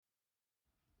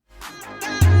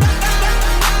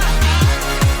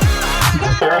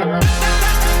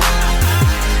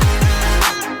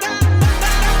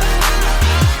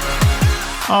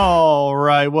All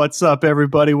right, what's up,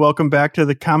 everybody? Welcome back to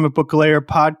the Comic Book Layer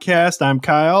podcast. I'm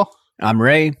Kyle. I'm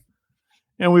Ray.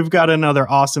 And we've got another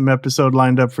awesome episode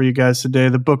lined up for you guys today.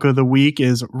 The book of the week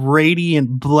is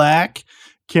Radiant Black.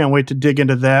 Can't wait to dig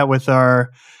into that with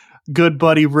our good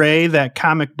buddy Ray, that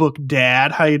comic book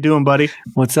dad. How you doing, buddy?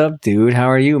 What's up, dude? How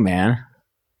are you, man?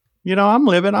 You know, I'm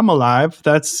living. I'm alive.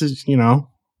 That's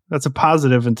a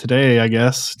positive in today, I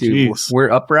guess. Dude, Jeez.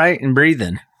 we're upright and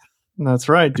breathing. That's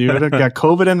right, dude. I got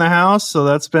COVID in the house, so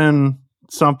that's been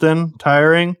something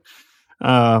tiring.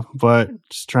 But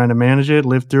just trying to manage it,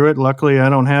 live through it. Luckily, I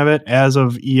don't have it as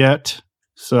of yet.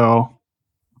 So,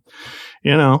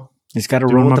 Just got to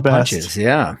roll with the punches.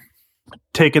 Yeah.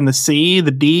 Taking the C,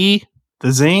 the D,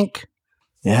 the zinc.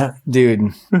 Yeah, dude.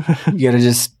 You got to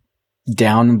just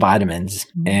down vitamins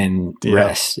and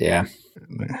rest. Yeah.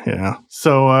 Yeah.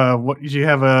 So, what did you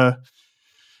have a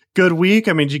good week?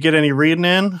 I mean, did you get any reading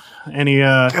in?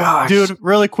 Dude,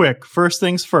 really quick. First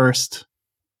things first.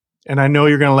 And I know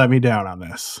you're going to let me down on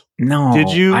this. No, did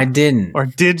you? I didn't. Or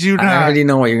did you not? I already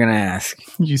know what you're going to ask.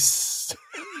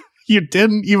 You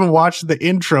didn't even watch the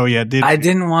intro yet, did you? I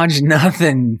didn't watch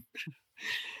nothing.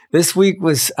 This week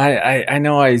was, I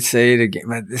know I say it again,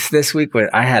 but this week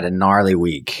I had a gnarly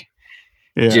week.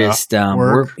 Yeah. Just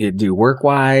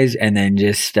work-wise, and then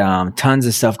just tons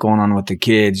of stuff going on with the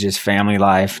kids, just family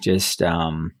life, just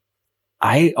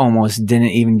I almost didn't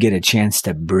even get a chance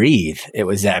to breathe. It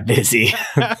was that busy.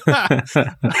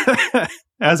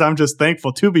 As I'm just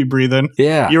thankful to be breathing.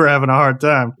 Yeah. You were having a hard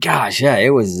time. Gosh, yeah, it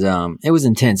was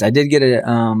intense. I did get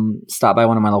a stop by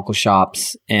one of my local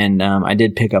shops, and I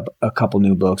did pick up a couple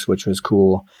new books, which was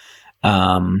cool.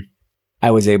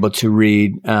 I was able to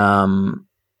read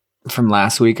from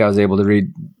last week. I was able to read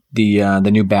the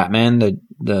new Batman, the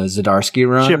Zdarsky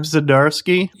run. Chip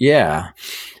Zdarsky? Yeah.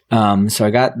 So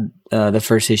I got the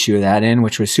first issue of that in,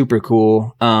 which was super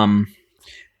cool.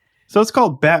 So it's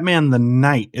called Batman the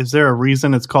Knight. Is there a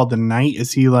reason it's called the Knight?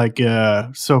 Is he like,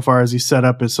 so far as he's set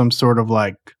up as some sort of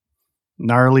like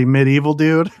gnarly medieval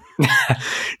dude?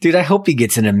 Dude, I hope he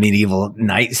gets in a medieval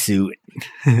knight suit.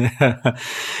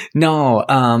 No,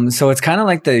 so it's kind of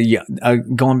like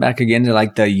going back again to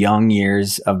like the young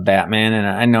years of Batman, and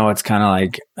I know it's kind of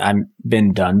like I've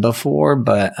been done before,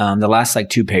 but the last like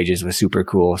 2 pages was super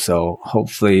cool. So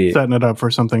hopefully setting it up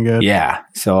for something good. Yeah,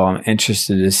 so I'm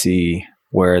interested to see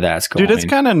where that's going. Dude, it's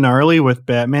kind of gnarly with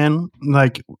Batman.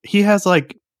 Like he has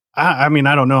like, I mean,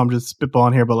 I don't know. I'm just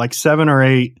spitballing here, but like 7 or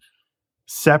 8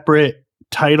 separate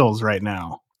titles right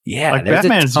now. Yeah, like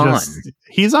Batman's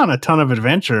he's on a ton of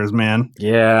adventures, man.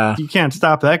 Yeah. You can't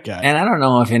stop that guy. And I don't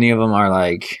know if any of them are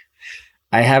like,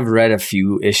 I have read a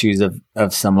few issues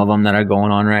of some of them that are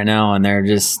going on right now, and they're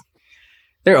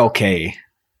okay.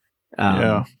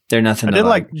 Yeah. They're nothing. I did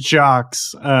like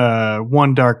Jock's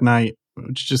One Dark Knight,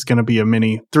 which is just going to be a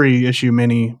 3-issue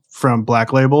mini from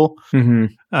Black Label.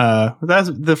 Mm-hmm. That's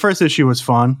the first issue was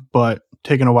fun, but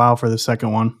taking a while for the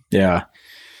second one. Yeah.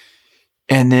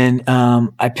 And then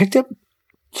I picked up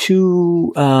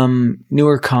 2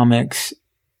 newer comics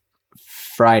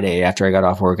Friday after I got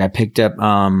off work. I picked up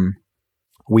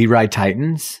We Ride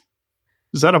Titans.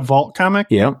 Is that a Vault comic?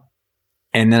 Yep.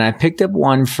 And then I picked up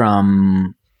one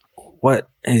from, what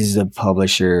is the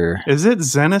publisher? Is it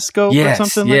Zenescope or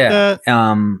something like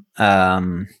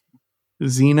that?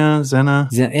 Zena?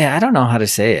 Yeah, I don't know how to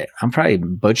say it. I'm probably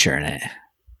butchering it.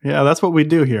 Yeah, that's what we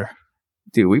do here.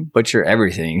 Dude, we butcher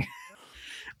everything.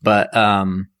 But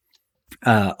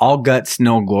All Guts,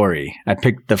 No Glory. I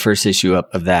picked the first issue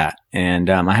up of that, and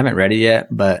I haven't read it yet,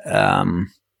 but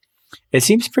it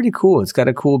seems pretty cool. It's got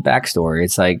a cool backstory.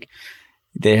 It's like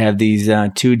they have these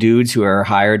 2 dudes who are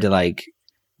hired to like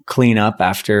clean up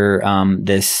after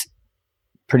this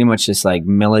pretty much this like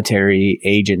military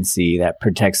agency that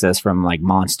protects us from like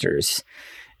monsters.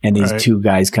 And these 2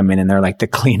 guys come in and they're like the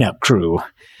cleanup crew.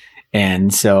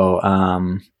 And so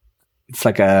it's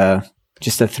like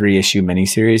just a 3-issue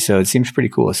miniseries, so it seems pretty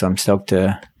cool. So I'm stoked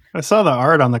to. I saw the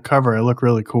art on the cover; it looked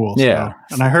really cool. Yeah,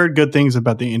 so. And I heard good things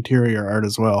about the interior art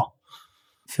as well.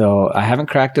 So I haven't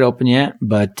cracked it open yet,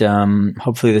 but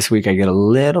hopefully this week I get a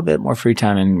little bit more free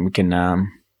time and we can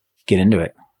get into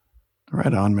it.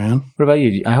 Right on, man. What about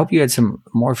you? I hope you had some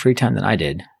more free time than I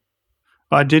did.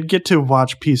 I did get to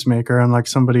watch Peacemaker, unlike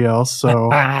somebody else.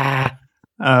 So,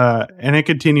 and it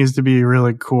continues to be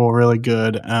really cool, really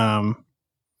good.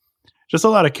 Just a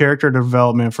lot of character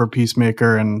development for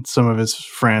Peacemaker and some of his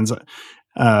friends.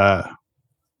 I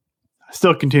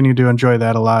still continue to enjoy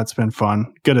that a lot. It's been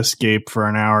fun. Good escape for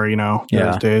an hour,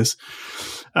 those days.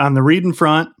 On the reading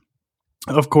front,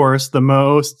 of course, the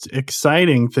most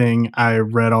exciting thing I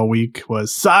read all week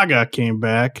was Saga came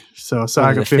back. So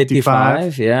Saga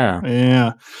 55. Yeah.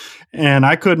 Yeah. And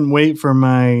I couldn't wait for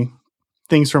my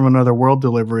Things from Another World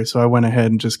delivery, so I went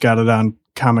ahead and just got it on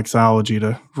Comixology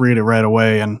to read it right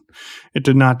away, and it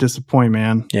did not disappoint,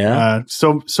 man. Yeah.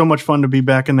 So much fun to be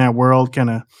back in that world, kind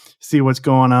of see what's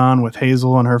going on with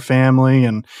Hazel and her family,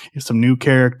 and some new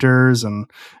characters and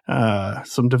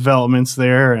some developments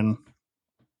there, and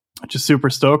just super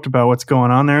stoked about what's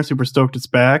going on there. Super stoked it's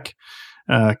back.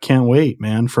 Can't wait,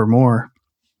 man, for more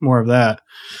of that.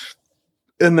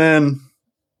 And then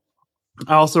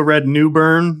I also read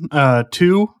Newburn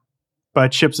 2 by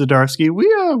Chip Zdarsky.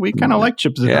 We kind of like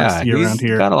Chip Zdarsky around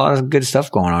here. He's got a lot of good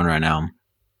stuff going on right now.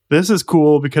 This is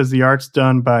cool because the art's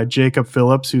done by Jacob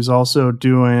Phillips, who's also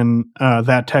doing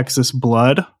That Texas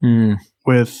Blood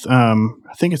with, I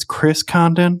think it's Chris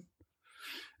Condon.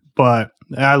 But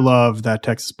I love That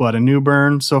Texas Blood. And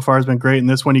Newburn so far has been great. And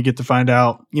this one you get to find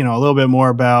out, a little bit more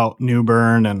about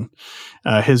Newburn and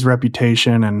his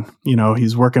reputation. And,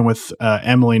 he's working with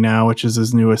Emily now, which is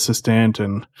his new assistant.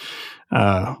 And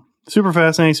super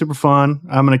fascinating, super fun.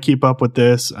 I'm going to keep up with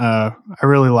this. I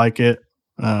really like it.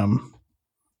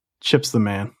 Chip's the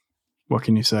man. What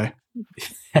can you say?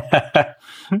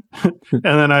 And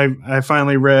then I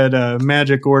finally read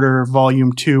Magic Order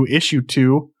Volume 2, Issue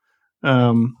 2.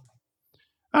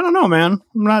 I don't know, man.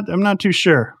 I'm not too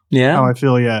sure how I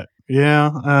feel yet.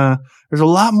 Yeah. There's a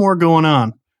lot more going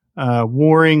on.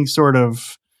 Warring sort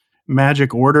of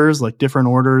magic orders, like different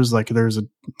orders. Like there's a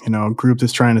group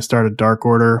that's trying to start a dark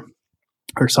order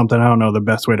or something. I don't know the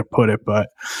best way to put it, but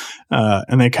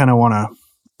and they kind of want to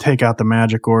take out the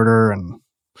magic order. And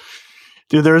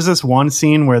dude, there's this one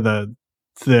scene where the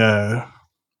I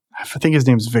think his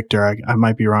name's Victor. I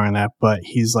might be wrong on that, but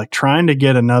he's like trying to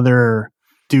get another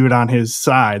dude on his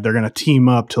side. They're going to team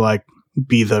up to like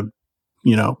be the,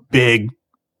 big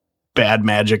bad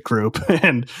magic group.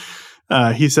 And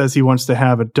he says he wants to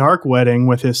have a dark wedding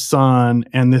with his son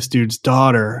and this dude's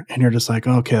daughter. And you're just like,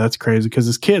 okay, that's crazy. Cause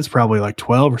his kid's probably like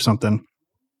 12 or something.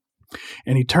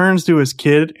 And he turns to his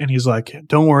kid and he's like,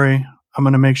 don't worry, I'm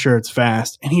going to make sure it's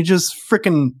fast. And he just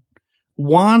freaking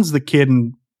wands the kid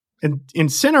and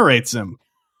incinerates him.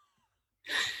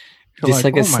 Just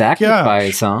like a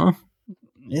sacrifice, huh?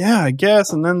 Yeah, I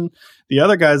guess. And then the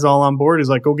other guy's all on board. He's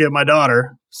like, go get my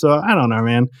daughter. So I don't know,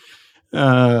 man.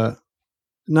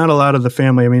 Not a lot of the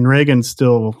family. I mean, Reagan's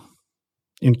still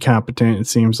incompetent, it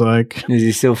seems like. Is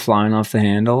he still flying off the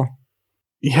handle?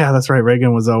 Yeah, that's right.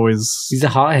 Reagan was always... He's a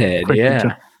hothead,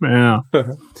 yeah. Yeah.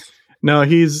 No,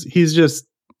 he's just,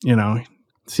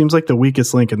 seems like the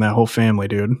weakest link in that whole family,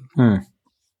 dude.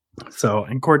 So,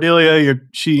 and Cordelia,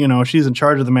 she's in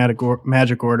charge of the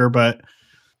magic order, but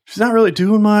she's not really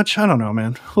doing much. I don't know,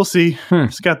 man. We'll see.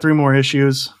 She's got 3 more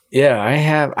issues. Yeah, I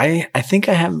have. I think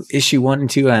I have issue 1 and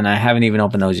 2, and I haven't even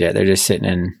opened those yet. They're just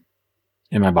sitting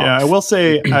in my box. Yeah, I will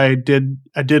say I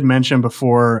did mention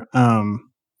before,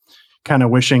 kind of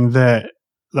wishing that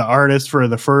the artist for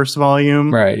the first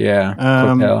volume, right?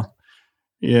 Yeah,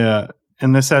 yeah,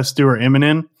 and this has Stuart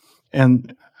Immonen,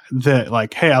 and that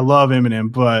like, hey, I love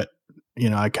Eminem, but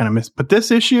I kind of miss. But this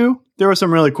issue, there was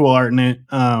some really cool art in it.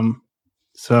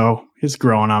 So it's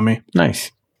growing on me.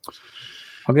 Nice.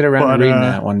 I'll get around to reading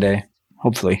that one day,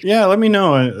 hopefully. Yeah, let me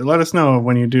know. Let us know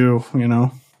when you do.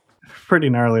 Pretty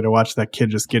gnarly to watch that kid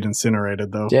just get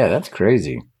incinerated, though. Yeah, that's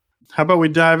crazy. How about we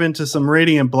dive into some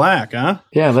Radiant Black, huh?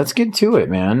 Yeah, let's get to it,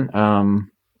 man.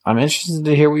 I'm interested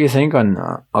to hear what you think on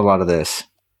a lot of this.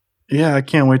 Yeah, I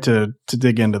can't wait to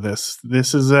dig into this.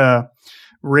 This is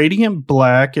Radiant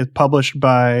Black. It's published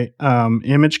by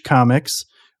Image Comics,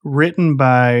 written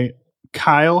by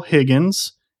Kyle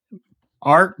Higgins,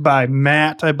 art by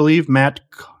Matt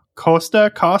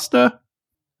Costa.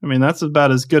 I mean, that's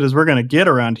about as good as we're going to get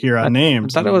around here on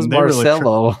names. I thought it was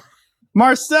Marcelo.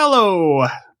 Marcelo!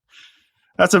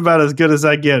 That's about as good as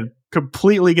I get.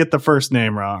 Completely get the first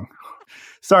name wrong.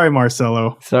 Sorry,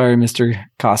 Marcelo. Sorry, Mr.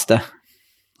 Costa.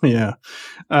 Yeah.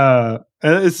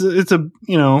 It's a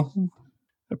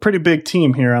pretty big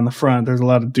team here on the front. There's a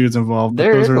lot of dudes involved.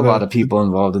 There is a lot of people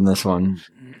involved in this one.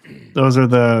 Those are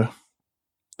the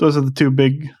two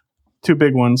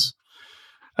big ones.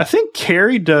 I think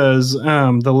Carrie does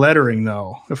the lettering,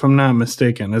 though, if I'm not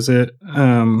mistaken. Is it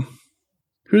who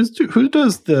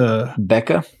does the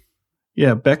Becca?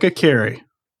 Yeah, Becca, Carrie.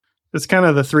 It's kind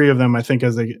of the 3 of them, I think,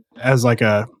 as like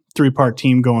a 3-part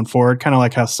team going forward, kind of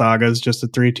like how Saga is just a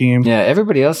 3-team. Yeah,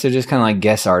 everybody else, they're just kind of like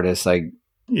guest artists. Like,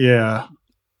 yeah,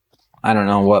 I don't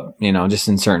know what, just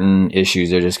in certain issues,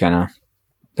 they're just kind of,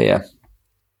 but yeah.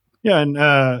 Yeah,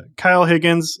 and Kyle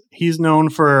Higgins, he's known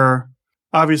for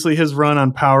obviously his run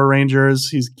on Power Rangers,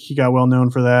 he got well known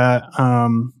for that.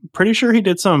 Pretty sure he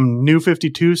did some New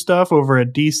 52 stuff over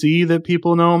at DC that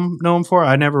people know him for.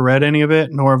 I never read any of it,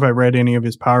 nor have I read any of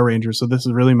his Power Rangers. So this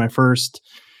is really my first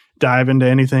dive into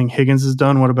anything Higgins has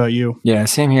done. What about you? Yeah,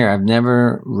 same here. I've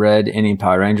never read any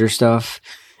Power Ranger stuff.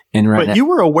 But you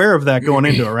were aware of that going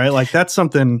into it, right? Like that's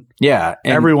something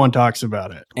everyone talks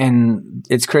about it. And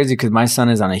it's crazy because my son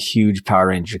is on a huge Power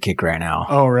Ranger kick right now.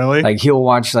 Oh, really? Like he'll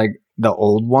watch like the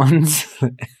old ones.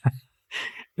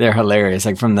 They're hilarious,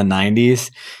 like from the 90s.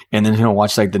 And then he'll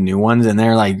watch like the new ones and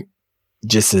they're like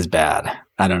just as bad.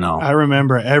 I don't know. I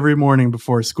remember every morning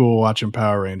before school watching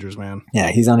Power Rangers, man. Yeah,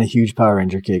 he's on a huge Power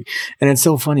Ranger kick. And it's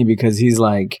so funny because he's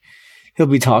like, he'll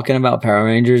be talking about Power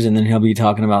Rangers and then he'll be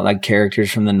talking about like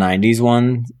characters from the 90s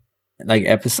one, like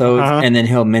episodes. And then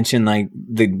he'll mention like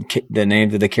the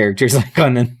names of the characters like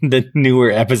on the newer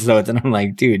episodes. And I'm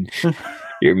like, dude,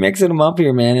 you're mixing them up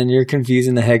here, man. And you're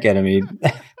confusing the heck out of me.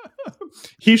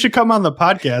 He should come on the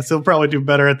podcast. He'll probably do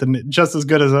better at just as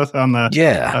good as us on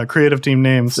the creative team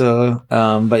names. So,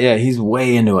 but yeah, he's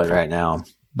way into it right now.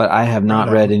 But I have not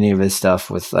read any of his stuff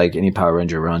with like any Power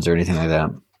Ranger runs or anything like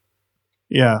that.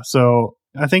 Yeah, so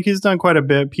I think he's done quite a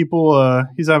bit. People,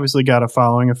 he's obviously got a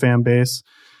following, a fan base.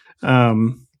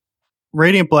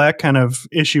 Radiant Black kind of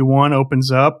issue 1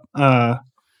 opens up on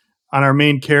our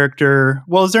main character.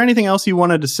 Well, is there anything else you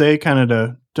wanted to say kind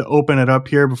of to open it up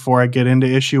here before I get into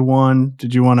issue 1?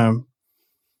 Did you want a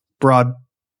broad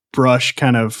brush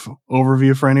kind of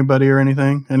overview for anybody or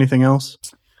anything? Anything else?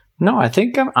 No, I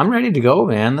think I'm ready to go,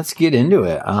 man. Let's get into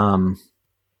it.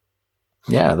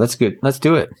 Yeah, that's good. Let's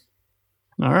do it.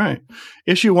 All right.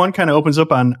 Issue 1 kind of opens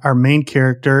up on our main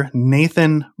character,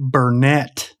 Nathan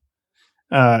Burnett.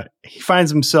 He finds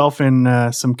himself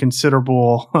in some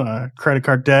considerable credit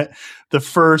card debt. The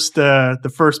first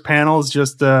panel is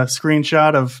just a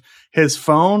screenshot of his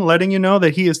phone, letting you know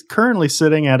that he is currently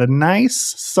sitting at a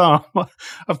nice sum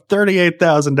of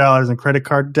 $38,000 in credit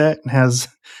card debt and has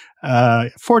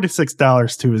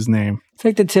 $46 to his name. It's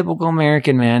like the typical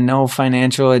American, man. No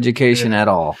financial education at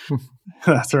all.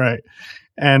 That's right.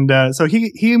 And so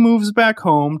he moves back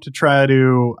home to try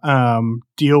to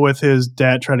deal with his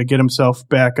debt, try to get himself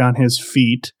back on his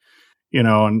feet. You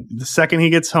know, and the second he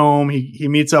gets home, he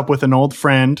meets up with an old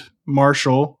friend,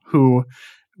 Marshall, who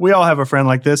we all have a friend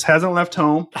like this, hasn't left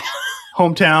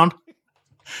hometown.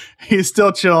 He's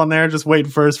still chilling there, just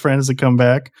waiting for his friends to come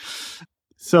back.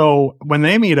 So when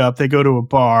they meet up, they go to a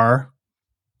bar,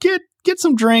 get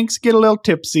some drinks, get a little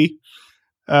tipsy.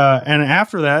 And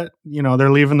after that, you know,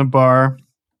 they're leaving the bar.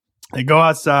 They go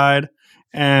outside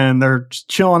and they're just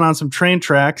chilling on some train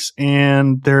tracks.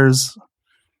 And there's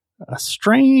a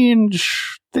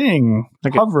strange thing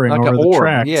hovering over the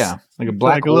tracks. Yeah, like a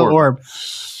black orb. Little orb.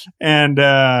 And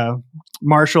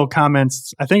Marshall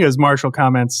comments, I think it was Marshall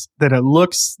comments, that it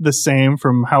looks the same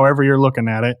from however you're looking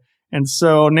at it. And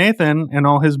so Nathan, in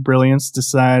all his brilliance,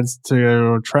 decides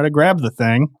to try to grab the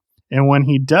thing. And when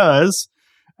he does,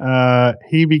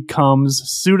 he becomes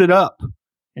suited up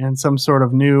in some sort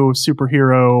of new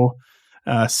superhero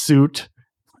suit.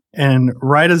 And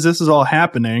right as this is all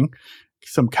happening,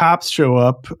 some cops show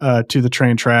up to the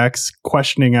train tracks,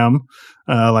 questioning him,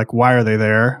 like, why are they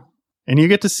there? And you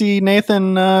get to see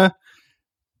Nathan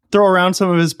throw around some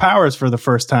of his powers for the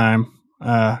first time.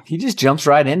 He just jumps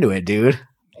right into it, dude.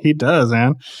 He does,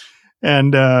 man.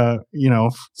 And, you know,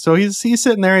 so he's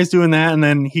sitting there, he's doing that. And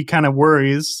then he kind of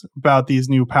worries about these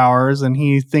new powers. And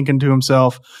he's thinking to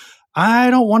himself, I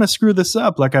don't want to screw this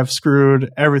up like I've screwed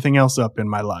everything else up in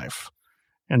my life.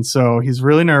 And so he's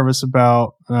really nervous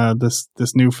about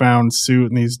this newfound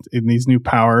suit and these new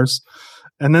powers.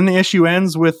 And then the issue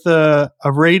ends with a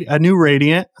new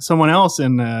Radiant, someone else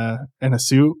in a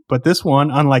suit. But this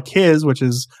one, unlike his, which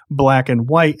is black and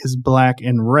white, is black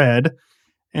and red.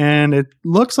 And it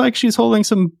looks like she's holding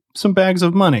some bags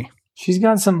of money. She's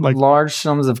got some large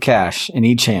sums of cash in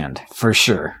each hand, for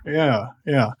sure. Yeah,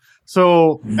 yeah.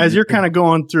 So as you're kind of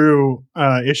going through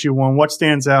issue 1, what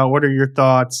stands out? What are your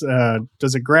thoughts?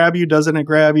 Does it grab you? Doesn't it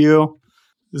grab you?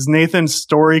 Is Nathan's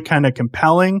story kind of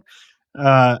compelling?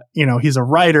 You know, he's a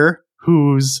writer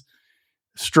who's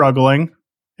struggling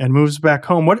and moves back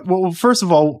home. Well, first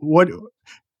of all, what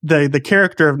the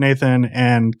character of Nathan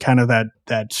and kind of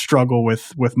that struggle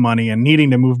with money and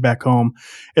needing to move back home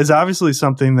is obviously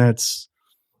something that's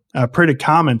pretty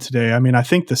common today. I mean, I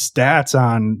think the stats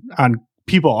on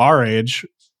people our age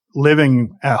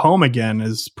living at home again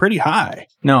is pretty high.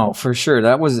 No, for sure.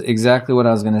 That was exactly what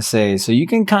I was going to say. So you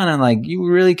can kind of you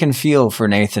really can feel for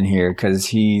Nathan here because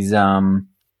he's,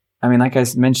 I mean, like I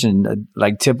mentioned,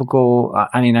 like typical,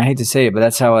 I mean, I hate to say it, but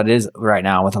that's how it is right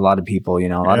now with a lot of people. You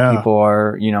know, a lot of people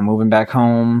are, you know, moving back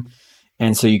home.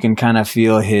 And so you can kind of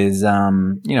feel his,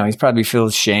 you know, he's probably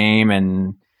feels shame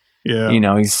and, you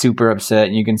know, he's super upset.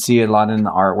 And you can see it a lot in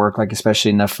the artwork, like especially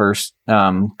in the first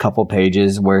couple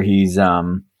pages where he's,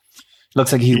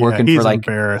 looks like he's working for like,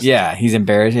 embarrassed. He's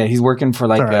embarrassed. Yeah, he's working for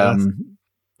like,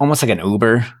 almost like an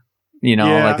Uber. You know,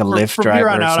 like a Lyft driver. From here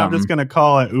on out, I'm just going to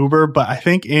call it Uber, but I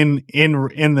think in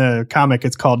the comic,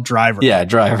 it's called driver. Yeah,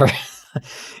 driver.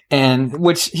 And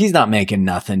which he's not making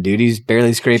nothing, dude. He's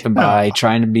barely scraping by,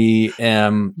 trying to be.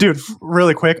 Dude,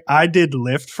 really quick, I did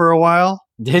Lyft for a while.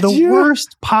 Did you? The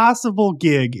worst possible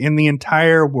gig in the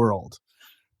entire world.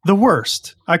 The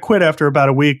worst. I quit after about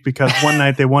a week because one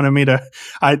night they wanted me to,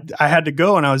 I had to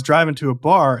go and I was driving to a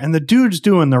bar and the dude's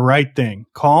doing the right thing,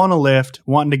 calling a Lyft,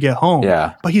 wanting to get home.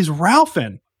 Yeah. But he's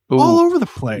Ralphing all over the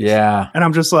place. Yeah. And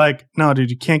I'm just like, no, dude,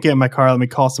 you can't get in my car. Let me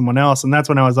call someone else. And that's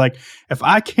when I was like, if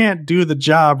I can't do the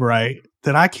job right,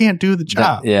 then I can't do the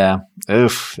job.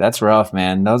 Oof. That's rough,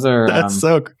 man. Those are. That's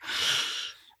so.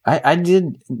 I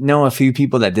did know a few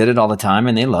people that did it all the time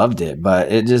and they loved it,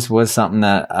 but it just was something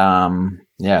that,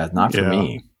 not for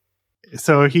me.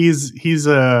 So he's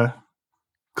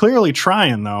clearly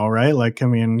trying though, right? Like, I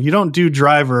mean, you don't do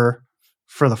driver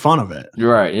for the fun of it.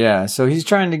 Right, yeah. So he's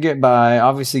trying to get by,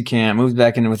 obviously can't, moves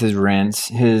back in with his rents.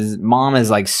 His mom is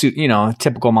like,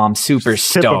 typical mom, super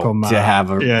stoked to have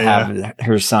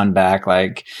her son back.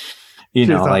 Like, you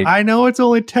know, like, I know it's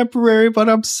only temporary, but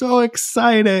I'm so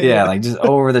excited. Yeah, like just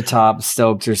over the top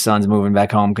stoked her son's moving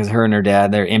back home because her and her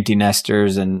dad, they're empty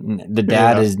nesters, and the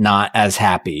dad is not as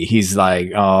happy. He's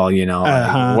like, oh, you know,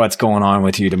 like, what's going on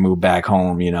with you to move back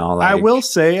home? You know, like, I will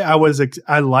say I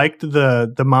liked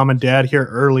the mom and dad here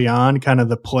early on, kind of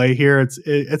the play here.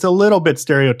 It's a little bit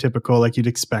stereotypical, like you'd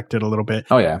expect it a little bit.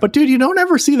 Oh yeah, but dude, you don't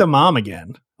ever see the mom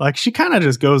again. Like she kind of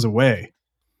just goes away.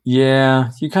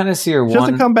 Yeah, you kind of see her. She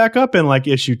doesn't come back up in like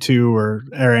issue 2 or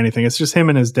anything. It's just him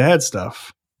and his dad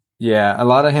stuff. Yeah, a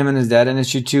lot of him and his dad in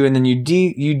issue 2, and then you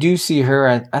do see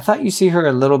her. I thought you see her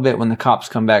a little bit when the cops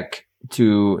come back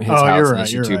to his house in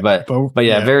issue 2, right. but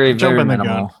yeah, very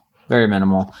minimal, very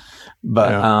minimal.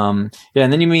 But and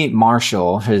then you meet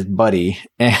Marshall, his buddy,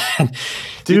 and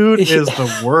dude is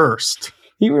the worst.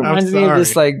 He reminds me of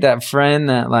just like that friend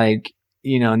that like,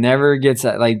 you know, never gets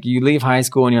like, you leave high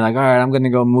school and you're like, all right, I'm going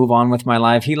to go move on with my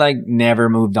life. He like never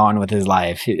moved on with his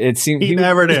life. It seemed he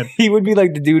never did. He would be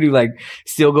like the dude who like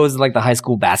still goes to like the high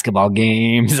school basketball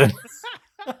games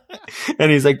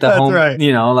and he's like the home,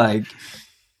 you know, like.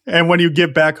 And when you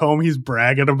get back home, he's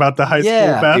bragging about the high school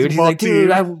basketball dude. He's like, team.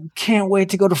 Dude, I can't wait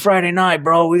to go to Friday night,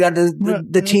 bro. We got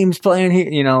the teams playing here.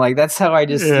 You know, like that's how I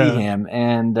just see him.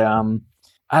 And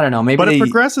I don't know, maybe it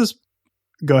progresses.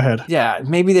 Go ahead. Yeah,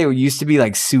 maybe they used to be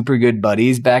like super good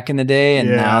buddies back in the day, and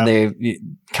now they're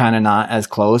kind of not as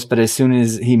close. But as soon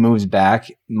as he moves back,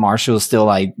 Marshall still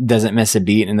like doesn't miss a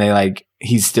beat, and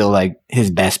he's still like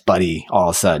his best buddy all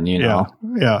of a sudden, you know?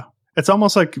 Yeah. It's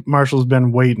almost like Marshall's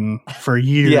been waiting for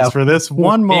years for this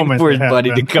one moment for his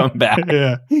buddy to come back.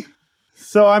 Yeah.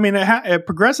 So I mean, it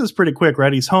progresses pretty quick,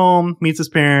 right? He's home, meets his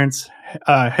parents,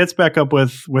 hits back up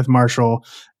with Marshall.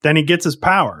 Then he gets his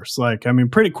powers. Like, I mean,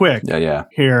 pretty quick. Yeah.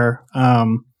 Here,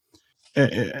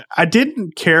 I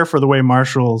didn't care for the way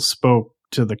Marshall spoke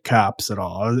to the cops at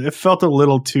all. It felt a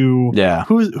little too. Yeah.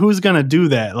 Who's gonna do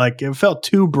that? Like, it felt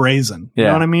too brazen. You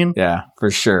know what I mean? Yeah,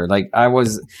 for sure. Like,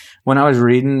 when I was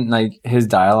reading like his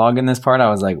dialogue in this part,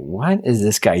 I was like, what is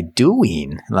this guy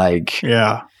doing? Like,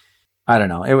 yeah. I don't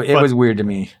know. It was weird to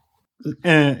me.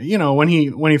 And you know, when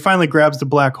he finally grabs the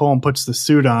black hole and puts the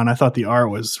suit on, I thought the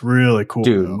art was really cool.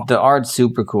 Dude, the art's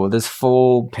super cool. This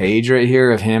full page right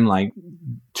here of him like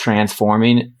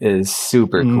transforming is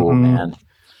super cool, man.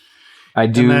 I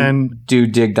do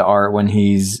dig the art when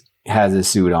has his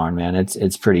suit on, man.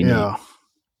 It's pretty neat.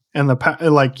 And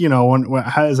like, you know, when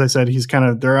as I said,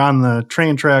 they're on the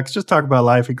train tracks, just talk about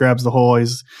life. He grabs the hole,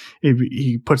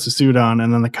 he puts the suit on,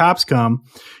 and then the cops come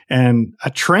and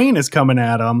a train is coming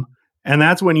at him. And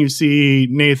that's when you see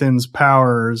Nathan's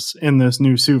powers in this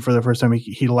new suit for the first time.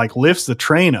 He like lifts the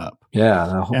train up.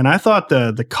 Yeah. And I thought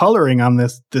the coloring on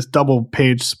this double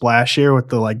page splash here with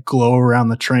the like glow around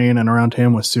the train and around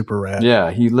him was super rad. Yeah.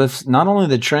 He lifts not only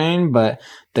the train, but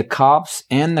the cops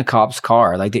and the cops'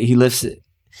 car. Like he lifts it.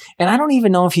 And I don't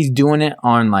even know if he's doing it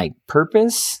on like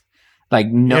purpose. Like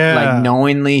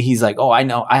knowingly he's like, oh, I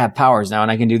know I have powers now and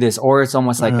I can do this. Or it's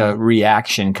almost like a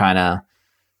reaction kind of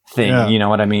thing. You know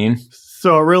what I mean?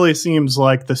 So it really seems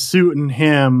like the suit and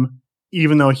him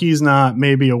even though he's not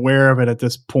maybe aware of it at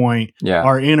this point,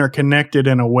 are interconnected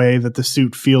in a way that the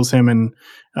suit feels him and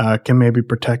can maybe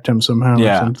protect him somehow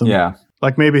or something. Yeah.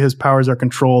 Like maybe his powers are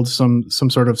controlled some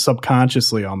sort of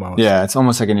subconsciously almost. Yeah, it's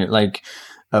almost like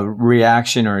a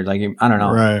reaction or like, I don't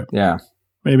know. Right. Yeah.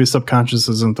 Maybe subconscious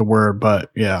isn't the word,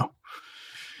 but yeah.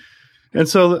 And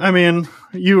so, I mean,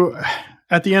 you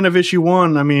at the end of issue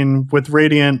 1, I mean, with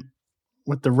Radiant,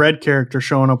 with the red character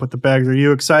showing up with the bags, are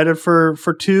you excited for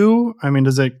 2? I mean,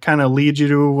 does it kind of lead you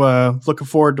to looking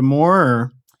forward to more?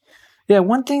 Or? Yeah,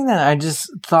 one thing that I just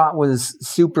thought was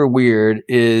super weird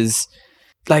is,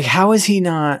 like, how is he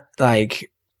not,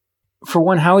 like, for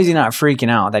one, how is he not freaking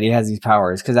out that he has these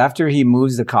powers? Because after he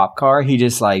moves the cop car, he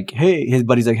just like, hey, his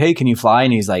buddy's like, hey, can you fly?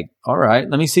 And he's like, all right,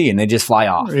 let me see. And they just fly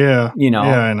off. Yeah. You know?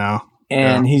 Yeah, I know.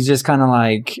 And he's just kind of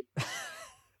like...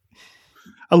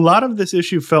 A lot of this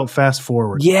issue felt fast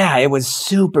forward. Yeah, it was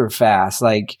super fast.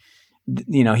 Like,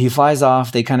 you know, he flies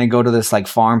off. They kind of go to this like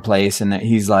farm place and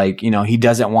he's like, you know, he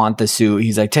doesn't want the suit.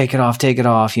 He's like, take it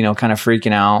off, you know, kind of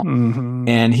freaking out. Mm-hmm.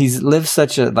 And he's lived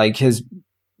such a, like his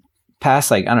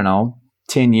past, like, I don't know,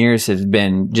 10 years has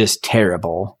been just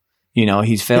terrible. You know,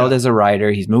 he's failed as a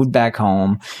writer. He's moved back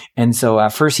home. And so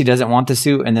at first he doesn't want the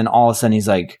suit. And then all of a sudden he's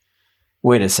like,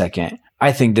 wait a second.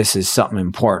 I think this is something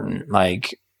important.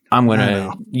 Like, I'm going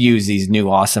to use these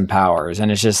new awesome powers. And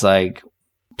it's just like,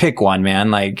 pick one, man.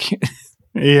 Like,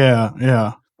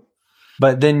 yeah.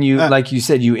 But then you, like you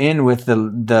said, you end with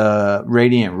the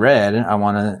Radiant Red, I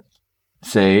want to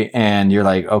say, and you're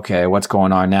like, okay, what's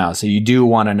going on now? So you do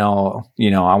want to know,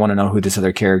 you know, I want to know who this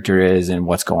other character is and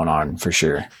what's going on for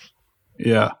sure.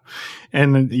 Yeah.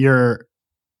 And you're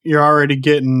already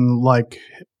getting like,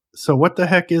 so what the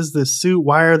heck is this suit?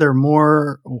 Why are there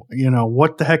more, you know,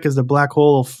 what the heck is the black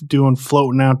hole doing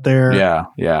floating out there?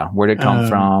 Yeah. Where'd it come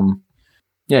from?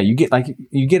 Yeah, you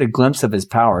get a glimpse of his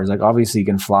powers. Like, obviously he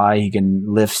can fly, he can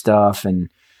lift stuff, and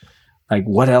like,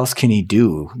 what else can he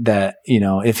do that, you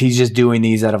know, if he's just doing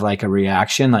these out of like a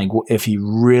reaction, like if he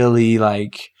really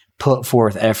like put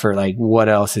forth effort, like what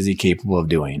else is he capable of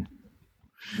doing?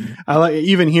 I like,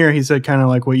 even here he said kind of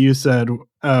like what you said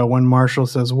when Marshall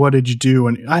says, what did you do?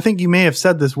 And I think you may have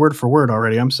said this word for word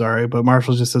already. I'm sorry. But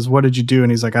Marshall just says, what did you do?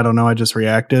 And he's like, I don't know. I just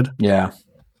reacted. Yeah.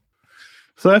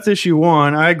 So that's issue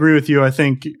 1. I agree with you. I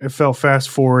think it felt fast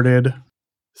forwarded.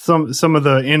 Some of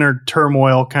the inner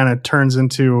turmoil kind of turns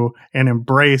into an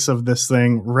embrace of this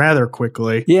thing rather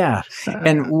quickly. Yeah.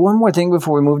 And one more thing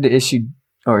before we move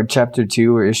to chapter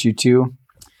 2 or issue 2.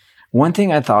 One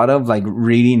thing I thought of, like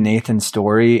reading Nathan's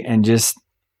story and just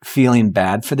feeling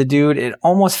bad for the dude, it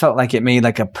almost felt like it made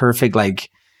like a perfect like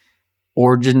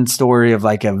origin story of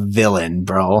like a villain,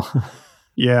 bro.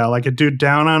 Yeah, like a dude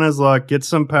down on his luck, gets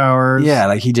some powers. Yeah,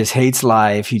 like he just hates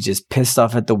life. He's just pissed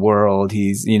off at the world.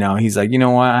 He's like, you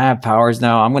know what? I have powers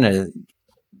now. I'm going to,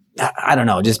 I don't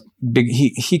know, just big.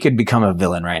 He could become a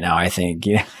villain right now, I think.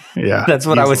 Yeah. That's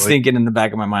what easily. I was thinking in the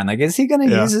back of my mind. Like, is he going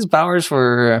to use his powers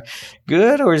for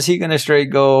good, or is he going to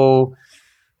straight go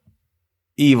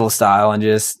evil style and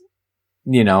just,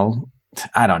 you know,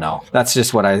 I don't know. That's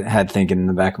just what I had thinking in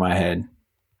the back of my head.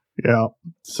 Yeah.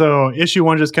 So issue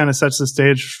 1 just kind of sets the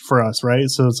stage for us, right?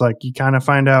 So it's like you kind of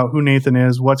find out who Nathan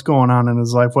is, what's going on in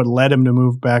his life, what led him to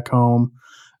move back home.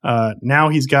 Now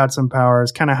he's got some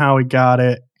powers, kind of how he got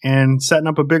it, and setting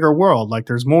up a bigger world. Like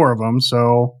there's more of them,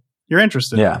 so you're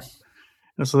interested. Yeah.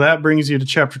 And so that brings you to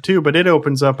chapter 2, but it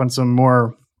opens up on some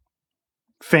more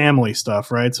family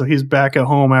stuff, right? So he's back at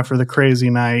home after the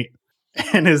crazy night,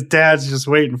 and his dad's just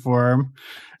waiting for him.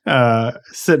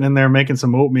 Sitting in there making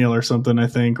some oatmeal or something, I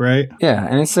think, right? Yeah,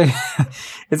 and it's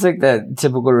like that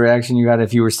typical reaction you got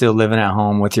if you were still living at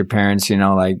home with your parents, you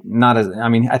know, like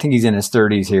I think he's in his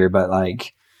 30s here, but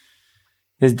like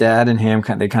his dad and him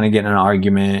they kind of get in an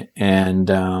argument, and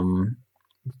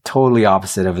totally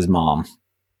opposite of his mom.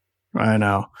 I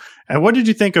know. And what did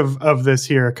you think of this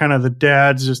here? Kind of the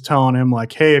dad's just telling him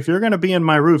like, hey, if you're going to be in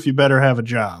my roof, you better have a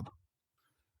job.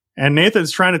 And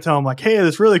Nathan's trying to tell him like, hey,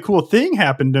 this really cool thing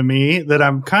happened to me that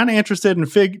I'm kind of interested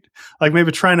in like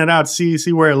maybe trying it out, see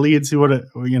where it leads, see what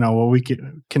we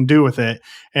can do with it.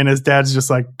 And his dad's just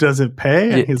like, does it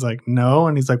pay? And he's like, no.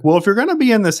 And he's like, well, if you're going to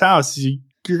be in this house,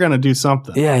 you're going to do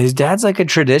something. Yeah. His dad's like a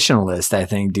traditionalist, I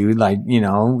think, dude. Like, you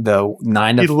know, the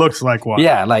 9 to... He looks like one.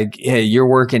 Yeah. Like, hey, you're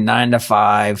working 9 to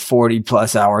 5, 40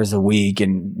 plus hours a week.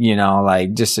 And, you know,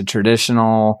 like just a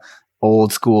traditional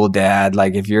old school dad.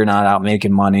 Like if you're not out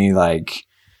making money, like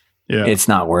it's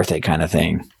not worth it kind of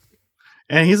thing.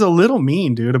 And he's a little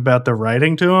mean, dude, about the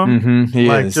writing to him. Mm-hmm, he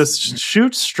is. Just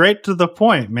shoot straight to the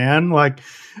point, man. Like,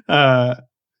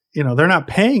 you know, they're not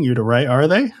paying you to write, are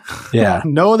they? Yeah.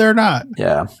 No, they're not.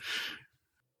 Yeah.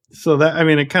 So that, I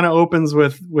mean, it kind of opens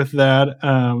with that.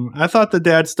 I thought the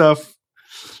dad stuff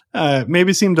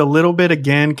maybe seemed a little bit,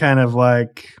 again, kind of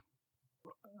like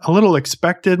a little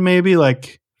expected, maybe.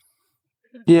 Like,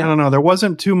 I don't know. There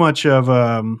wasn't too much of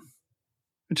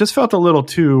it just felt a little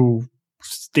too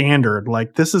standard.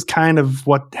 Like, this is kind of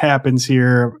what happens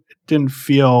here. It didn't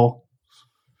feel,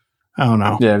 I don't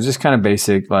know. Yeah, it was just kind of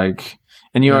basic, like,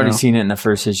 and you already seen it in the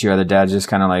first issue where the dad's just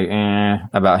kind of like,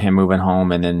 about him moving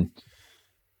home, and then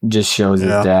just shows his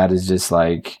dad is just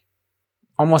like,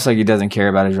 almost like he doesn't care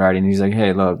about his writing. He's like,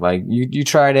 hey, look, like, you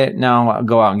tried it. Now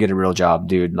go out and get a real job,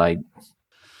 dude. Like,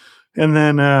 and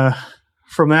then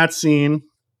from that scene,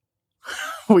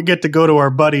 we get to go to our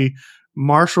buddy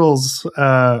Marshall's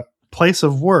place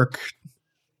of work.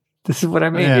 This is what I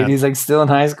mean, dude. He's like still in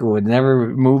high school and never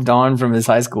moved on from his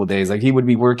high school days. Like, he would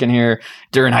be working here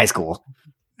during high school.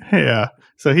 Yeah.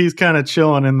 So he's kind of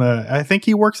chilling in I think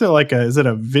he works at like is it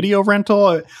a video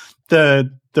rental? The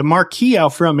marquee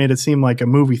out front made it seem like a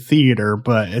movie theater,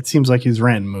 but it seems like he's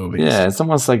renting movies. Yeah. It's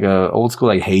almost like a old school,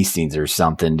 like Hastings or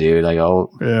something, dude. Like,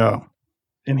 yeah.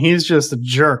 And he's just a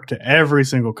jerk to every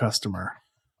single customer.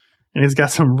 And he's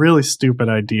got some really stupid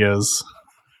ideas.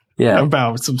 Yeah.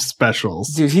 About some specials.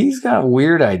 Dude, he's got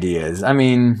weird ideas. I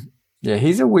mean, yeah,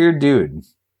 he's a weird dude.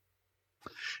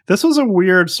 This was a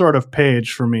weird sort of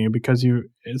page for me because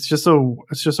it's just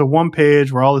a one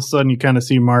page where all of a sudden you kind of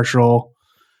see Marshall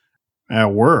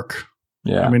at work.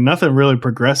 Yeah. I mean, nothing really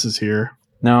progresses here.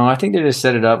 No, I think they just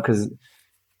set it up because,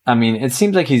 I mean, it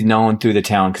seems like he's known through the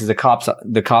town because the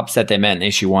cops that they met in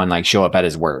issue 1 like show up at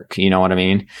his work. You know what I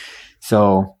mean?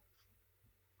 So,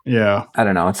 yeah, I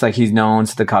don't know. It's like he's known,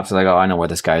 so the cops are like, oh, I know where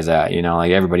this guy's at. You know,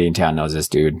 like everybody in town knows this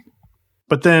dude.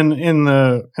 But then in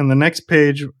the next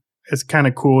page, it's kind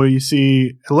of cool. You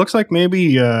see, it looks like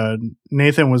maybe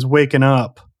Nathan was waking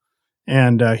up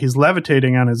and he's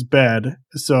levitating on his bed.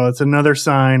 So it's another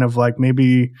sign of like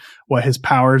maybe what his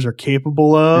powers are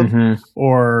capable of,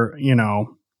 or, you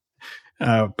know.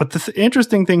 But the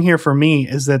interesting thing here for me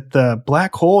is that the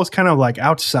black hole is kind of like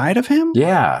outside of him.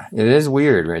 Yeah, it is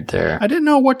weird right there. I didn't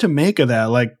know what to make of that.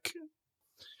 Like,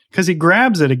 because he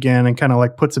grabs it again and kind of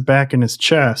like puts it back in his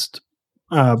chest.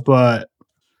 But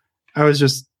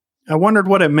I wondered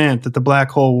what it meant that the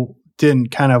black hole didn't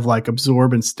kind of like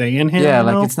absorb and stay in him. Yeah,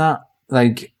 like it's not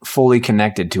like fully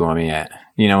connected to him yet.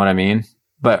 You know what I mean?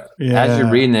 But as you're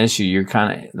reading the issue, you're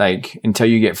kind of like, until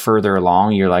you get further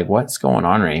along, you're like, what's going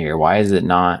on right here? Why is it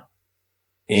not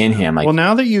in him? Like, well,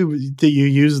 now that you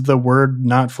use the word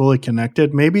not fully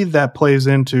connected, maybe that plays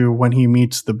into when he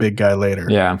meets the big guy later.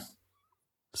 Yeah.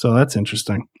 So that's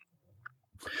interesting.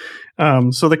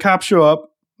 So the cops show up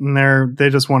and they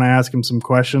just want to ask him some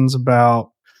questions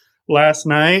about last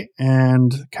night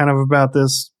and kind of about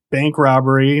this bank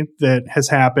robbery that has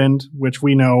happened, which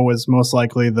we know was most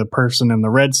likely the person in the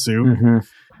red suit.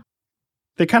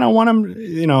 They kind of want him,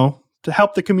 you know, to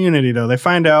help the community, though. They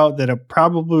find out that it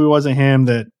probably wasn't him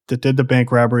that did the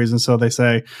bank robberies. And so they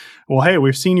say, well, hey,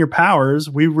 we've seen your powers.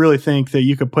 We really think that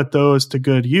you could put those to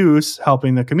good use,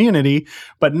 helping the community.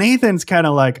 But Nathan's kind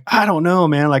of like, I don't know,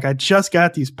 man. Like, I just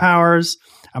got these powers.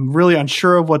 I'm really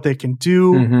unsure of what they can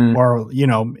do, or, you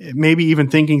know, maybe even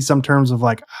thinking some terms of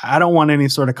like, I don't want any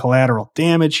sort of collateral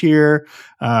damage here.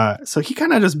 So he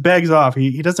kind of just begs off.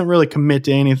 He doesn't really commit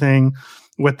to anything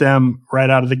with them right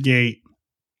out of the gate.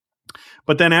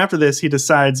 But then after this, he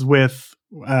decides with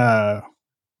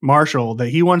Marshall that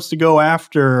he wants to go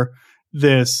after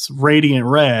this Radiant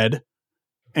Red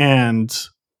and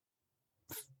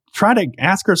try to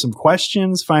ask her some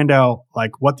questions, find out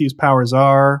like what these powers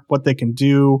are, what they can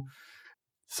do.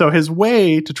 So his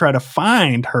way to try to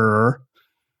find her,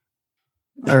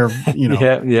 or, you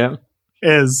know,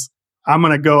 is I'm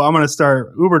going to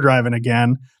start Uber driving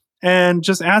again and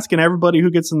just asking everybody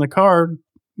who gets in the car,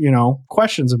 you know,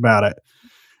 questions about it.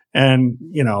 And,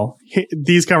 you know,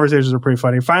 these conversations are pretty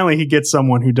funny. Finally, he gets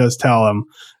someone who does tell him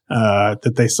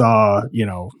that they saw, you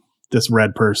know, this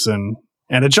red person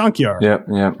at a junkyard. Yep.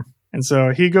 And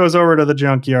so he goes over to the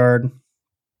junkyard,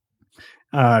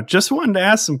 just wanted to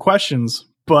ask some questions,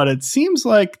 but it seems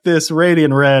like this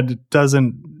Radiant Red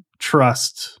doesn't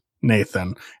trust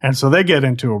Nathan. And so they get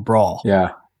into a brawl.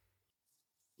 Yeah.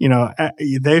 You know,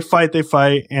 they fight.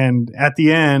 And at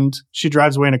the end, she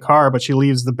drives away in a car, but she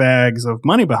leaves the bags of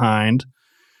money behind.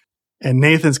 And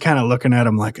Nathan's kind of looking at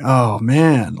him like, oh,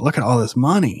 man, look at all this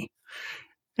money.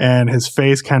 And his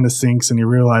face kind of sinks and he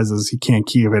realizes he can't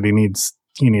keep it. He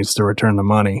needs to return the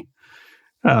money,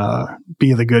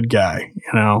 be the good guy,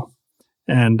 you know.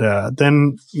 And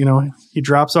then, you know, he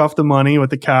drops off the money with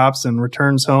the cops and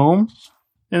returns home.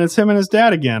 And it's him and his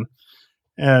dad again.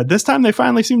 This time they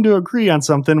finally seem to agree on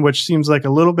something, which seems like a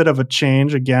little bit of a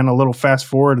change. Again, a little fast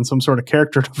forward in some sort of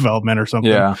character development or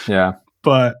something. Yeah.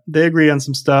 But they agree on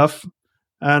some stuff.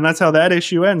 And that's how that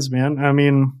issue ends, man. I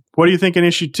mean, what do you think in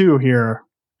issue 2 here?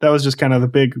 That was just kind of the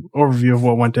big overview of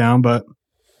what went down, but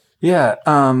yeah,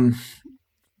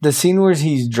 the scene where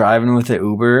he's driving with the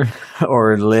Uber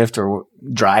or Lyft or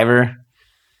driver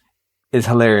is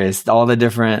hilarious. All the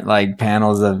different like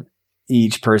panels of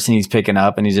each person he's picking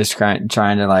up, and he's just trying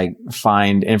to like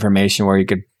find information where he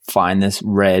could find this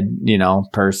red,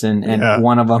 person. And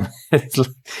one of them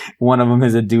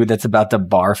is a dude that's about to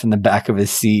barf in the back of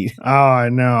his seat. Oh, I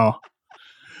know.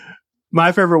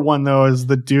 My favorite one, though, is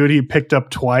the dude he picked up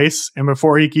twice. And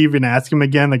before he can even ask him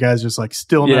again, the guy's just like,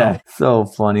 still no. Yeah, so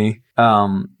funny.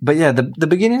 But yeah, the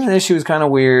beginning of the issue is kind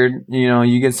of weird.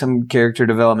 You get some character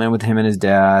development with him and his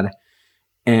dad.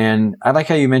 And I like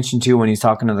how you mentioned, too, when he's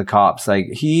talking to the cops, like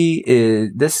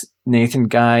this Nathan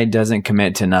guy doesn't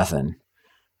commit to nothing.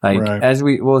 Like, right. As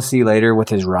we'll see later with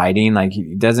his writing, like,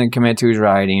 he doesn't commit to his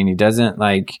writing. He doesn't,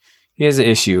 like, he has an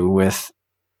issue with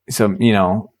some,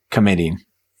 committing.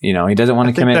 He doesn't want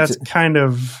to commit. That's kind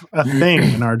of a thing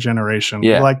in our generation.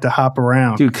 Yeah. We like to hop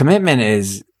around. Dude, commitment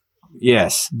is,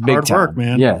 yes, big hard time. Work,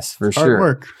 man. Yes, for sure. Hard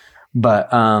work. But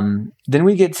then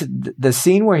we get to the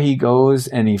scene where he goes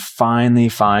and he finally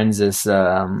finds this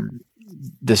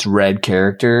this red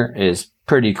character is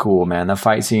pretty cool, man. The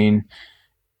fight scene.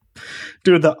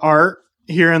 Dude, the art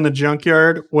here in the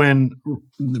junkyard when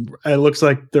it looks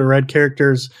like the red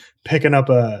character's picking up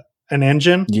an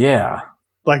engine. Yeah.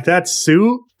 Like that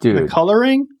suit, dude. The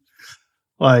coloring.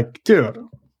 Like, dude,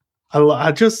 I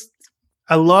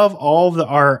love all of the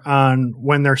art on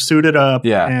when they're suited up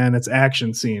and it's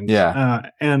action scenes. Yeah.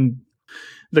 And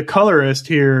the colorist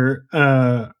here,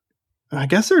 I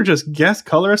guess they're just guest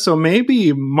colorists. So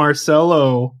maybe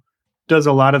Marcelo does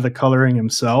a lot of the coloring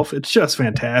himself. It's just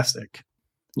fantastic.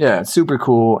 Yeah, it's super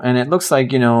cool. And it looks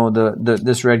like,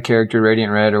 this red character,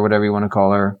 Radiant Red or whatever you want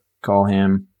to call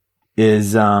him,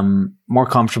 is more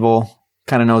comfortable,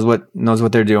 kind of knows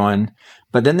what they're doing.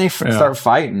 But then they start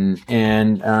fighting,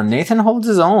 and Nathan holds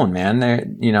his own, man.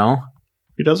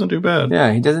 He doesn't do bad.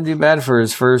 Yeah, he doesn't do bad for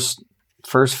his first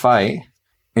fight.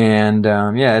 And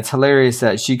it's hilarious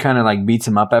that she kind of like beats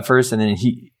him up at first, and then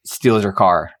he steals her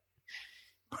car.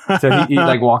 So he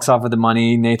like walks off with the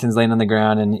money. Nathan's laying on the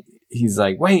ground, and he's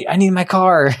like, "Wait, I need my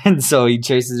car!" And so he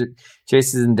chases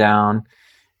him down,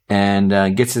 and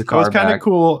gets his car back. It was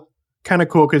kind of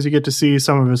cool because you get to see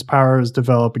some of his powers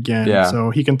develop again. Yeah. So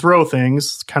he can throw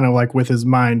things kind of like with his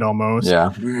mind almost.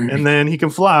 Yeah. And then he can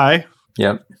fly.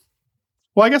 Yep.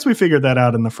 Well, I guess we figured that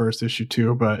out in the first issue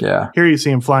too, but here you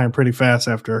see him flying pretty fast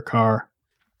after a car.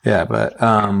 Yeah, but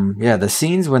the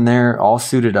scenes when they're all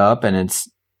suited up and it's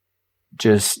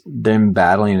just them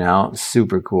battling out,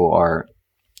 super cool art.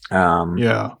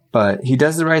 But he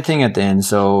does the right thing at the end,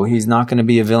 so he's not going to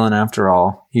be a villain after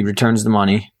all. He returns the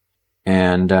money.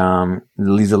 And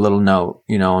leaves a little note,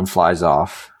 and flies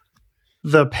off.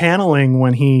 The paneling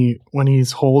when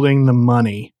he's holding the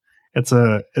money, it's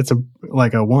a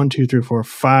like a 1, 2, 3, 4,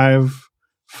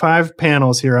 5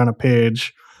 panels here on a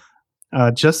page.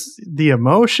 Just the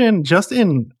emotion, just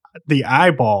in the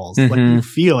eyeballs, like you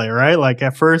feel it, right? Like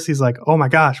at first he's like, "Oh my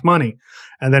gosh, money,"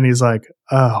 and then he's like,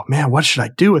 "Oh man, what should I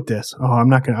do with this? Oh, I'm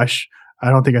not gonna. I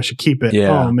don't think I should keep it.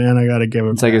 Yeah. Oh man, I gotta give it.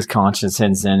 It's back. Like his conscience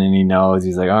hits in, and he knows.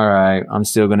 He's like, all right, I'm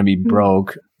still gonna be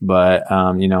broke, but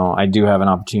I do have an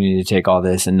opportunity to take all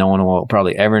this, and no one will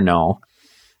probably ever know.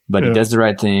 But he does the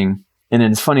right thing, and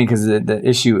then it's funny because the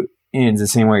issue ends the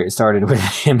same way it started with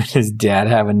him and his dad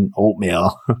having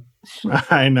oatmeal.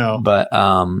 I know, but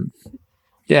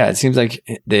it seems like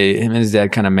him and his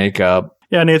dad kind of make up.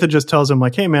 Yeah, Nathan just tells him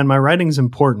like, "Hey man, my writing's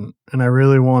important, and I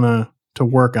really want to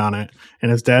work on it."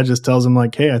 And his dad just tells him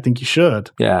like, "Hey, I think you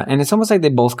should." Yeah. And it's almost like they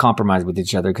both compromise with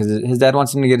each other because his dad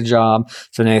wants him to get a job.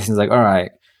 So Nathan's like, all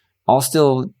right, I'll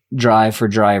still drive for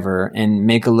driver and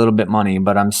make a little bit money,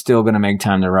 but I'm still going to make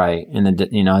time to write. And then,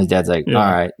 his dad's like, all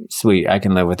right, sweet. I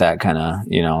can live with that kind of,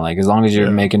 like as long as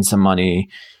you're making some money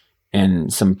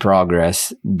and some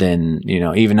progress, then,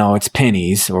 even though it's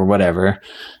pennies or whatever,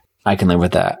 I can live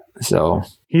with that. So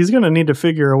he's going to need to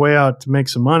figure a way out to make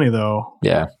some money though.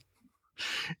 Yeah.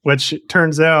 Which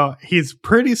turns out he's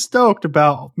pretty stoked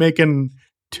about making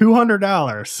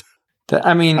 $200.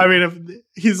 If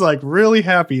he's like really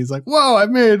happy. He's like, "Whoa, I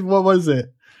made, what was it?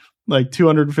 Like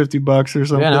 $250 or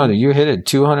something." Yeah, no, you hit it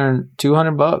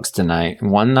 $200 tonight.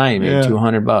 One night made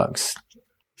 $200.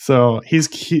 So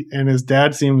and his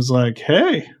dad seems like,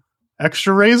 "Hey,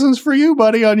 extra raisins for you,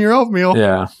 buddy, on your oatmeal."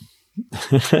 Yeah.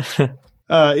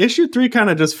 Issue 3 kind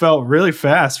of just felt really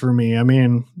fast for me. I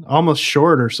mean, almost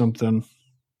short or something.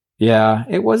 Yeah,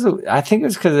 it was. I think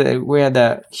it's because we had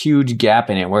that huge gap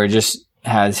in it where it just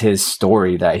has his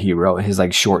story that he wrote, his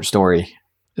like short story.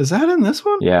 Is that in this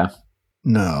one? Yeah.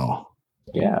 No.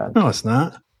 Yeah. No, it's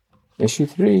not. Issue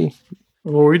 3.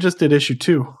 Well, we just did issue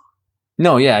 2.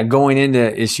 No, yeah, going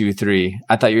into issue 3.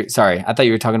 I thought you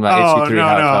were talking about issue 3.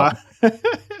 No.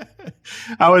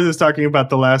 I was just talking about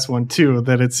the last one too,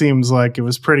 that it seems like it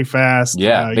was pretty fast.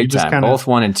 Yeah, big time. Both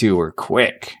 1 and 2 were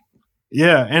quick.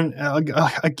 Yeah, and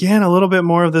again, a little bit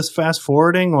more of this fast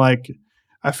forwarding. Like,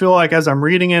 I feel like as I'm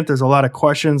reading it, there's a lot of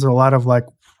questions, a lot of like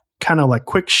kind of like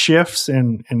quick shifts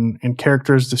in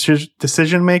characters'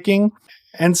 decision making,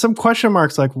 and some question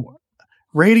marks. Like,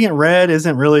 Radiant Red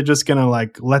isn't really just gonna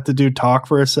like let the dude talk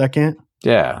for a second.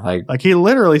 Yeah, like he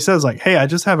literally says like, "Hey, I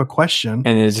just have a question,"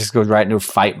 and it just goes right into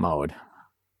fight mode.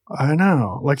 I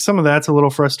know, like some of that's a little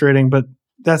frustrating, but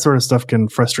that sort of stuff can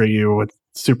frustrate you with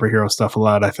superhero stuff a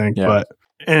lot, I think. Yeah.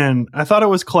 And I thought it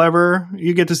was clever.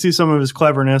 You get to see some of his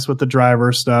cleverness with the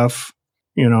driver stuff,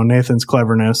 Nathan's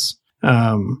cleverness.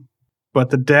 But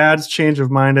the dad's change of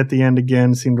mind at the end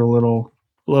again seemed a little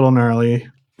gnarly.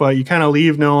 But you kind of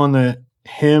leave knowing that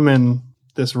him and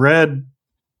this Red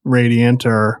Radiant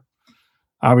are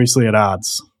obviously at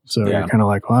odds. So You're kind of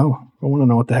like, well, I want to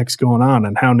know what the heck's going on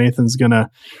and how Nathan's going to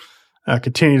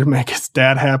continue to make his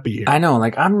dad happy here. I know,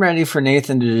 like I'm ready for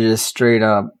Nathan to just straight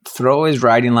up throw his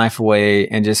writing life away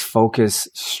and just focus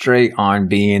straight on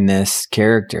being this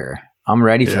character. I'm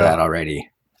ready for that already.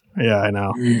 Yeah, I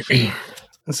know.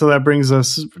 So that brings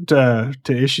us to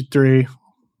issue 3,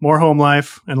 more home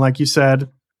life. And like you said,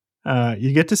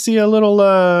 you get to see a little,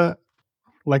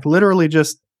 like literally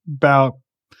just about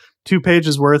 2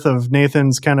 pages worth of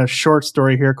Nathan's kind of short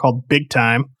story here called Big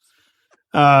Time.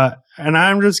 And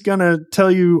I'm just going to tell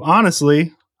you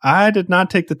honestly, I did not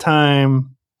take the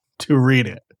time to read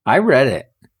it. I read it.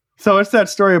 So it's that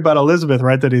story about Elizabeth,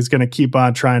 right? That he's going to keep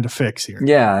on trying to fix here.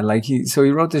 Yeah. Like he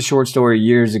wrote this short story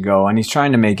years ago and he's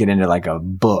trying to make it into like a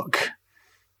book.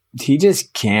 He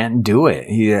just can't do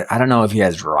it. I don't know if he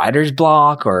has writer's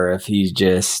block or if he's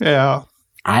just,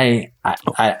 I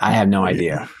have no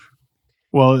idea.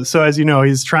 Well, so as you know,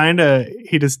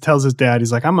 he just tells his dad,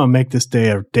 he's like, I'm going to make this day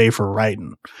a day for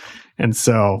writing. And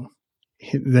so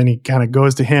then he kind of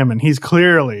goes to him and he's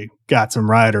clearly got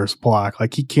some writer's block.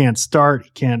 Like he can't start,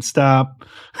 he can't stop.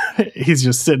 He's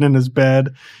just sitting in his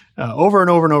bed over and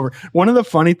over and over. One of the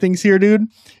funny things here, dude,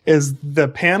 is the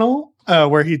panel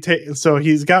where so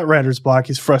he's got writer's block.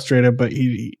 He's frustrated, but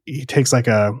he takes like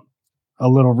a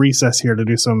little recess here to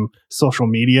do some social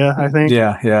media, I think.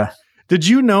 Yeah, yeah. Did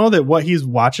you know that what he's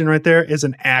watching right there is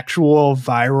an actual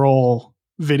viral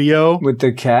video? With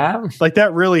the cat? Like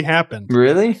that really happened.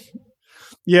 Really?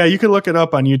 Yeah, you could look it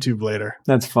up on YouTube later.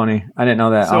 That's funny. I didn't know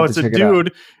that. So it's a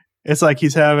dude. It's like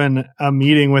he's having a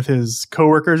meeting with his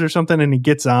coworkers or something, and he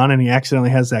gets on and he accidentally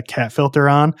has that cat filter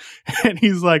on. And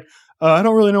he's like, I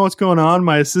don't really know what's going on.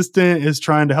 My assistant is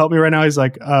trying to help me right now. He's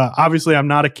like, obviously I'm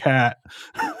not a cat.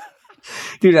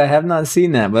 Dude, I have not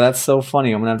seen that, but that's so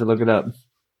funny. I'm going to have to look it up.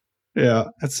 Yeah.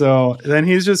 And so then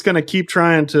he's just going to keep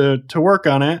trying to work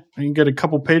on it. And you get a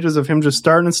couple pages of him just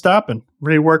starting and stopping,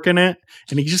 reworking it.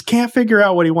 And he just can't figure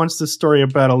out what he wants this story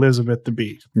about Elizabeth to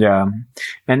be. Yeah.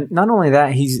 And not only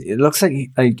that, it looks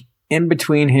like in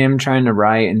between him trying to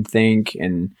write and think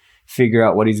and figure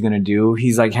out what he's going to do,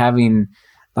 he's like having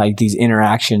like these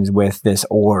interactions with this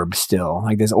orb still.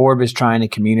 Like this orb is trying to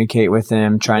communicate with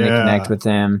him, trying to connect with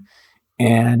him.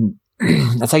 And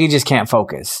it's like he just can't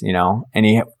focus, and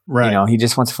he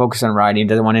just wants to focus on writing. He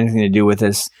doesn't want anything to do with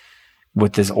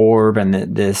this orb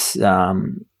and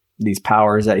these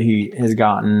powers that he has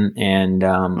gotten. And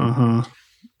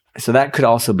so that could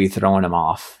also be throwing him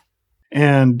off.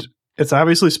 And it's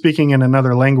obviously speaking in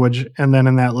another language. And then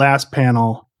in that last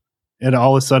panel, it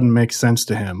all of a sudden makes sense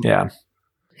to him. Yeah.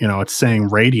 It's saying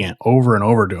radiant over and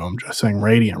over to him, just saying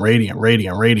radiant, radiant,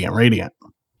 radiant, radiant, radiant.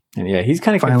 And yeah, he's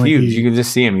kind of confused. You can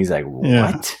just see him. He's like, what?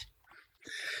 Yeah.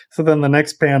 So then the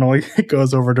next panel, he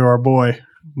goes over to our boy,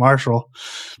 Marshall,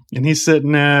 and he's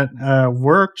sitting at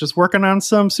work, just working on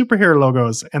some superhero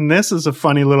logos. And this is a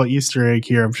funny little Easter egg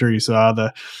here. I'm sure you saw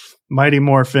the Mighty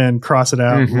Morphin cross it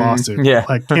out lawsuit. Yeah.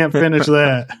 Like, can't finish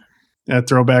that.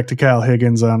 Throwback to Kyle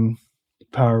Higgins on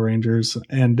Power Rangers.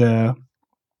 And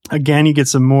again, you get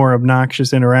some more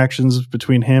obnoxious interactions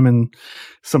between him and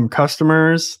some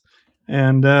customers.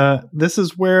 And this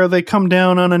is where they come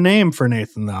down on a name for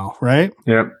Nathan, though, right?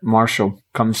 Yep, Marshall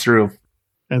comes through.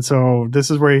 And so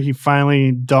this is where he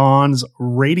finally dons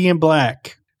Radiant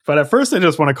Black. But at first, I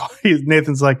just want to call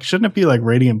Nathan's like, shouldn't it be like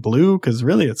Radiant Blue? Because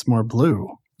really, it's more blue.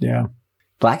 Yeah.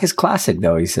 Black is classic,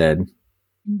 though, he said.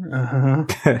 Uh-huh.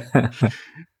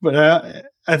 But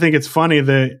I think it's funny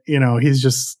that, he's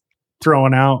just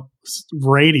throwing out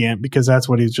radiant because that's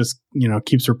what he's just,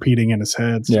 keeps repeating in his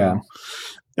head. So. Yeah.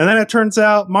 And then it turns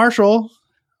out Marshall,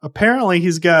 apparently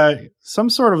he's got some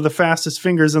sort of the fastest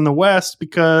fingers in the West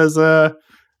because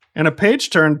in a page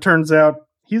turns out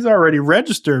he's already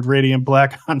registered Radiant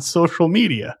Black on social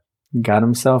media. Got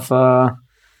himself,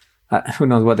 who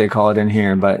knows what they call it in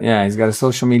here, but yeah, he's got a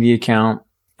social media account,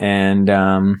 and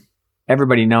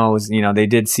everybody knows, they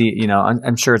did see,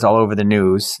 I'm sure it's all over the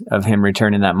news of him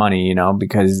returning that money,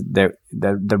 because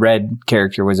the Red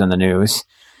character was in the news.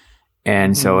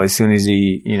 And so as soon as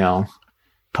he,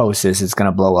 posts this, it's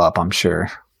going to blow up, I'm sure.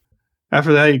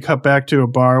 After that, you cut back to a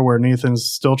bar where Nathan's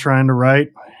still trying to write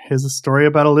his story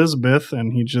about Elizabeth,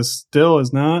 and he just still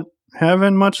is not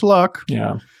having much luck.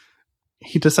 Yeah.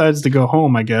 He decides to go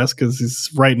home, I guess, because he's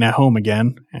writing at home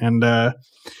again. And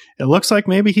it looks like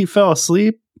maybe he fell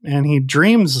asleep and he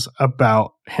dreams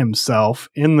about himself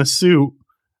in the suit.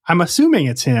 I'm assuming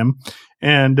it's him.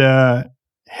 And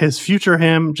his future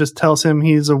him just tells him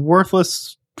he's a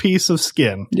worthless piece of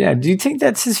skin. Yeah. Do you think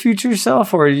that's his future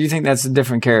self, or do you think that's a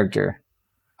different character?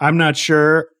 I'm not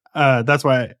sure. That's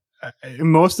why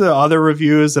most of the other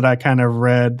reviews that I kind of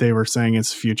read, they were saying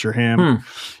it's future him.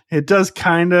 It does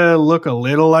kind of look a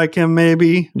little like him,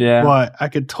 maybe. Yeah. But I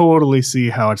could totally see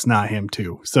how it's not him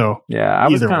too. So yeah, I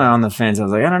was kind of on the fence. I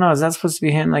was like, I don't know, is that supposed to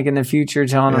be him, like in the future,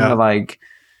 telling him to like,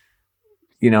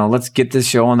 let's get this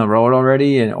show on the road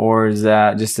already, or is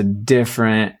that just a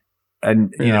different,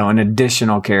 an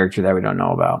additional character that we don't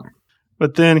know about?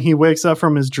 But then he wakes up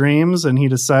from his dreams and he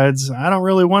decides, I don't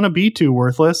really want to be too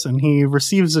worthless. And he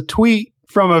receives a tweet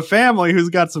from a family who's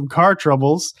got some car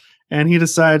troubles. And he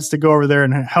decides to go over there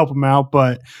and help him out.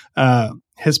 But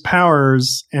his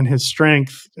powers and his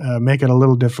strength make it a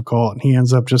little difficult. And he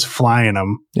ends up just flying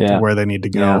them to where they need to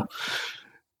go.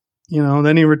 Yeah.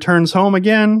 Then he returns home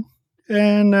again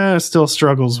and still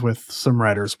struggles with some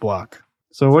writer's block.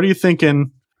 So what are you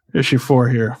thinking issue 4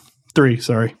 here? 3,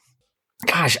 sorry.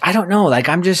 Gosh, I don't know. Like,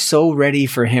 I'm just so ready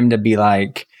for him to be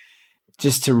like,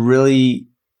 just to really,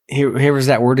 here was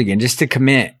that word again, just to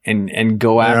commit and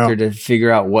go after to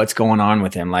figure out what's going on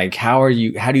with him. Like, how do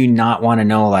you not want to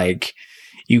know, like,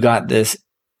 you got this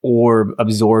orb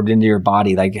absorbed into your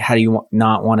body? Like, how do you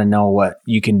not want to know what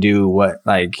you can do? What,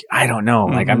 like, I don't know.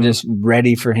 Like, I'm just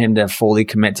ready for him to fully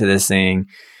commit to this thing.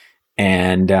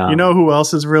 And you know who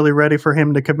else is really ready for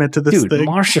him to commit to this thing?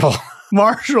 Marshall.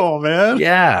 Marshall, man.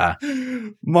 Yeah.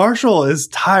 Marshall is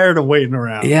tired of waiting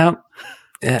around. Yeah.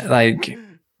 Like,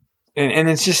 and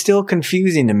it's just still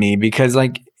confusing to me because,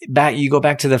 like, you go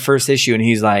back to the first issue and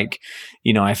he's like,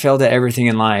 I failed at everything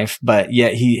in life, but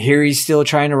yet he's still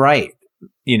trying to write,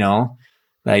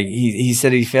 like he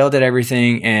said he failed at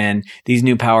everything and these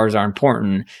new powers are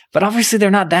important, but obviously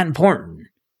they're not that important.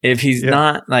 If he's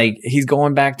not, like, he's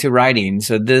going back to writing,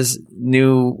 so this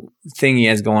new thing he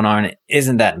has going on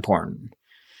isn't that important.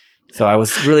 So I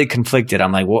was really conflicted.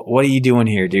 I'm like, what are you doing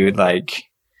here, dude? Like,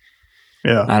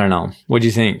 I don't know. What do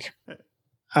you think?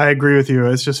 I agree with you.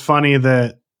 It's just funny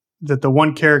that the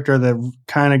one character that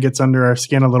kind of gets under our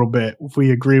skin a little bit, we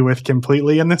agree with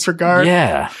completely in this regard.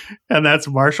 Yeah. And that's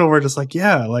Marshall. We're just like,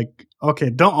 okay,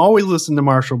 don't always listen to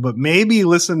Marshall, but maybe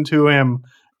listen to him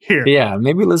here. Yeah,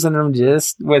 maybe listen to him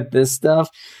just with this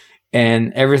stuff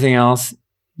and everything else,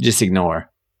 just ignore.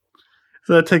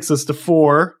 So that takes us to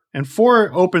 4. And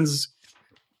 4 opens,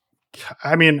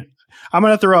 I mean, I'm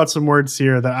going to throw out some words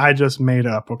here that I just made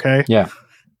up, okay? Yeah.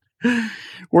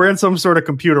 We're in some sort of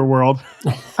computer world.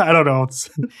 I don't know.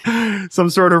 It's some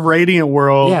sort of radiant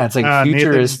world. Yeah, it's like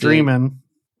futuristic. Nathan's dreaming.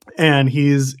 And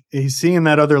he's seeing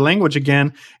that other language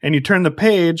again. And you turn the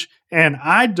page, and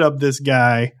I dubbed this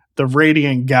guy the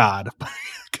Radiant God,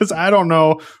 because I don't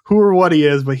know who or what he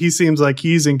is, but he seems like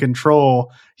he's in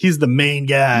control. He's the main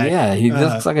guy. Yeah, he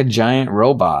looks like a giant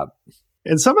robot.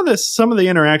 And some of the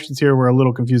interactions here were a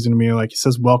little confusing to me. Like, he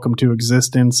says, "Welcome to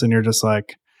existence," and you're just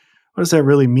like, what does that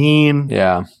really mean?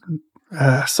 Yeah.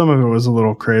 Some of it was a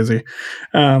little crazy.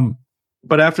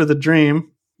 But after the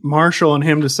dream, Marshall and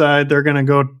him decide they're going to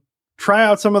go try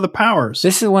out some of the powers.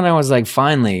 This is when I was like,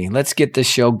 finally, let's get this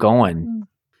show going.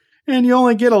 And you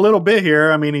only get a little bit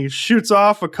here. I mean, he shoots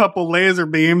off a couple laser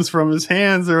beams from his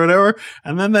hands or whatever,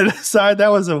 and then they decide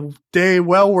that was a day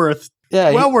well worth.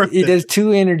 Yeah, worth he it. does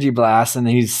 2 energy blasts, and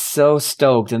he's so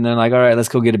stoked. And they're like, "All right, let's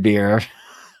go get a beer."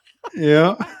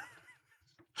 Yeah.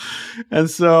 And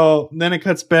so then it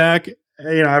cuts back.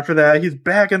 After that, he's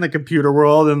back in the computer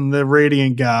world, and the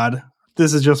Radiant God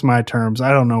this is just my terms.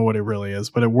 I don't know what it really is,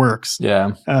 but it works.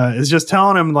 Yeah. Is just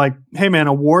telling him like, hey man,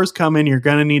 a war's coming. You're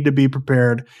going to need to be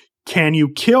prepared. Can you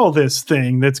kill this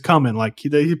thing that's coming? Like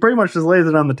he pretty much just lays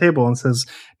it on the table and says,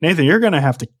 Nathan, you're going to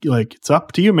have to, like, it's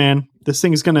up to you, man. This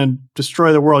thing's going to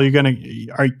destroy the world.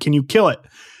 Can you kill it?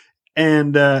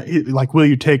 And like, will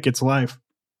you take its life?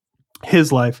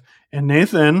 His life. And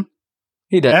Nathan,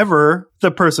 ever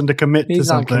the person to commit to something. He's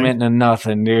not committing to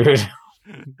nothing, dude.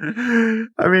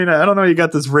 I mean, I don't know. You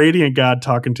got this radiant god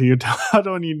talking to you. How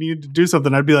don't you need to do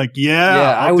something? I'd be like,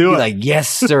 I would be like, yes,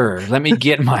 sir. Let me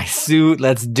get my suit.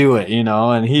 Let's do it. You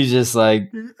know? And he's just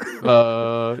like,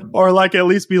 or like at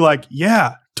least be like,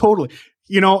 yeah, totally.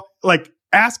 You know, like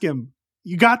ask him.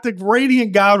 You got the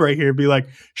radiant god right here. Be like,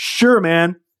 sure,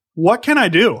 man. What can I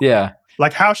do? Yeah.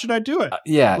 Like, how should I do it?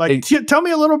 Like, tell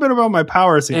me a little bit about my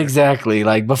powers here. Exactly.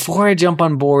 Like, before I jump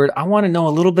on board, I want to know a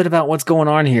little bit about what's going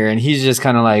on here. And he's just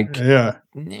kind of like,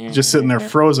 just sitting there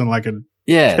frozen like a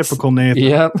typical Nathan.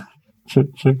 Yep.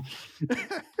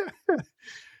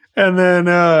 And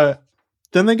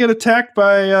then they get attacked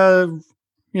by,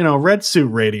 red suit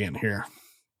radiant here.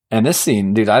 And this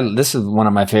scene, dude, this is one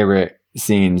of my favorite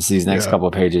scenes. These next couple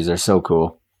of pages are so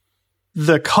cool.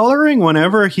 The coloring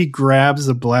whenever he grabs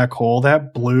the black hole,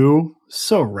 that blue,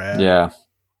 so rad. Yeah.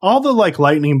 All the like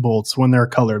lightning bolts when they're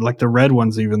colored, like the red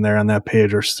ones even there on that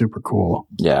page are super cool.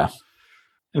 Yeah.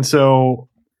 And so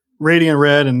Radiant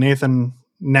Red and Nathan,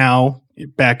 now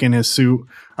back in his suit,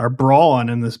 are brawling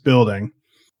in this building,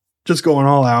 just going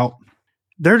all out.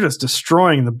 They're just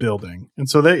destroying the building. And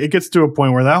so it gets to a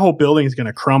point where that whole building is going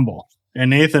to crumble. And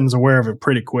Nathan's aware of it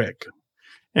pretty quick.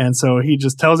 And so he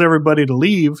just tells everybody to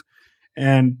leave.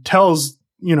 And tells,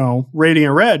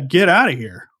 Radiant Red, get out of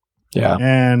here. Yeah.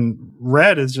 And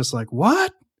Red is just like,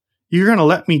 what? You're going to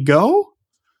let me go?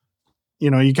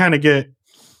 You kind of get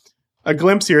a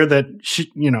glimpse here that,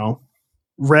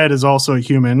 Red is also a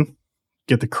human.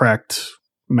 Get the cracked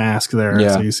mask there.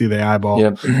 Yeah. So you see the eyeball.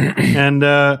 Yep. And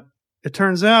it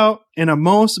turns out, in a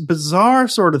most bizarre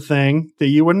sort of thing that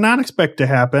you would not expect to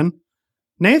happen,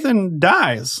 Nathan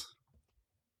dies.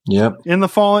 Yep. In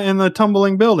the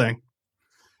tumbling building.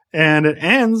 And it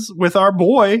ends with our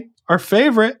boy, our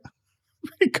favorite,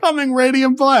 becoming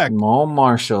Radiant Black. Oh,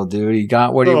 Marshall, dude. He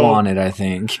got what he wanted, I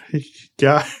think. He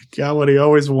got what he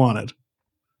always wanted.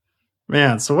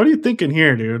 Man, so what are you thinking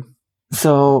here, dude?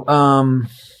 So, I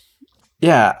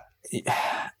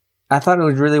thought it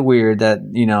was really weird that,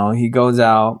 he goes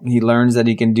out, he learns that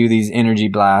he can do these energy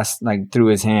blasts, like, through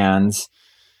his hands.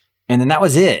 And then that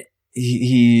was it.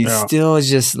 He still is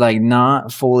just, like,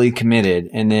 not fully committed.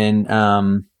 And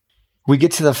then, we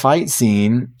get to the fight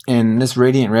scene, and this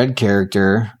Radiant Red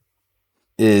character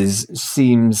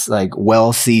seems like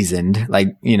well seasoned, like,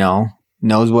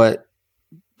 knows what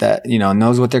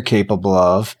they're capable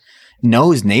of,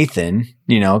 knows Nathan,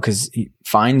 because he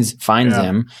finds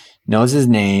him, knows his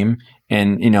name,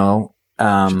 and she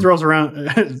throws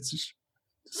around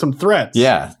some threats.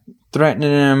 Yeah,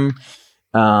 threatening him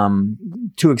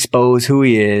to expose who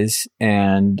he is,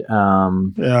 and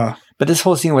But this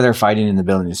whole scene where they're fighting in the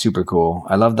building is super cool.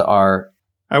 I love the art.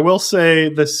 I will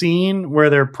say the scene where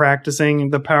they're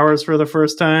practicing the powers for the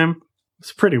first time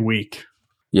is pretty weak.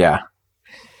 Yeah.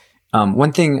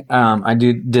 One thing I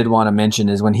did want to mention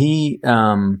is when he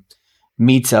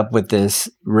meets up with this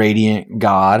radiant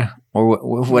god,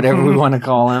 or whatever we want to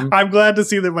call him. I'm glad to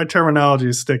see that my terminology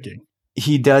is sticking.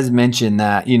 He does mention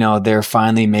that, they're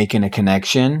finally making a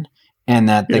connection, and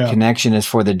that the connection is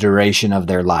for the duration of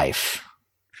their life.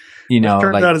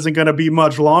 Turns out isn't going to be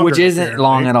much longer. Which isn't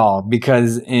long at all,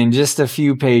 because in just a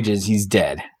few pages, he's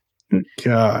dead.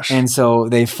 Gosh. And so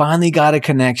they finally got a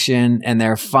connection, and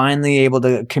they're finally able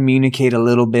to communicate a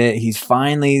little bit. He's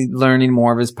finally learning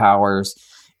more of his powers,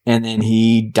 and then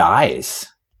he dies.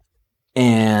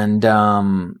 And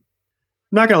I'm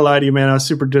not going to lie to you, man. I was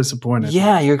super disappointed.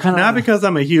 Yeah, you're kind of... Not because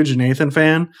I'm a huge Nathan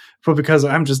fan, but because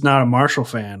I'm just not a Marshall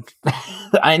fan.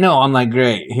 I know. I'm like,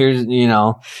 great. Here's,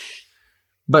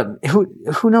 But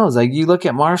who knows? Like, you look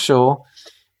at Marshall,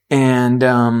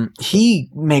 and he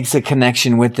makes a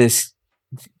connection with this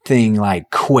thing like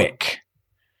quick.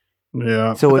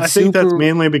 Yeah. So I think that's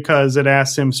mainly because it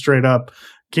asks him straight up,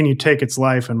 "Can you take its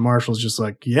life?" And Marshall's just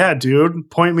like, "Yeah, dude.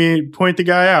 Point the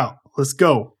guy out. Let's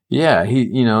go." Yeah.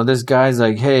 This guy's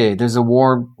like, "Hey, there's a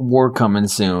war coming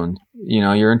soon.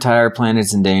 Your entire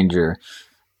planet's in danger."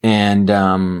 And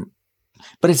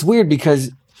but it's weird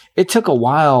because it took a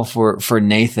while for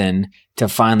Nathan to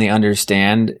finally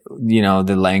understand,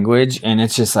 the language, and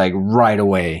it's just like right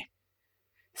away.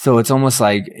 So it's almost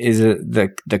like, is it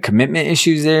the commitment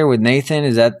issues there with Nathan?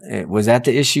 Was that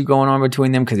the issue going on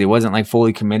between them? Cause he wasn't like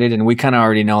fully committed, and we kind of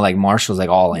already know like Marshall's like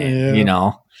all in, you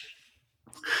know?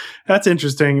 That's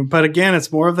interesting. But again,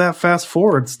 it's more of that fast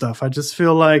forward stuff. I just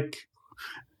feel like,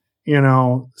 you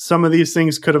know, some of these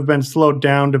things could have been slowed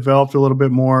down, developed a little bit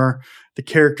more. The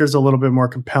character's a little bit more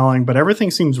compelling, but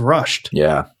everything seems rushed.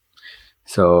 Yeah.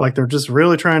 So like they're just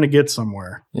really trying to get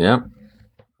somewhere. Yeah.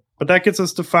 But that gets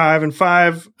us to 5. And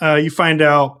 5, you find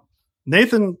out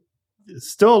Nathan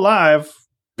is still alive,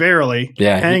 barely,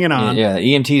 hanging on. Yeah, the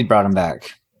EMTs brought him back.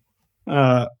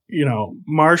 You know,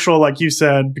 Marshall, like you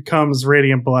said, becomes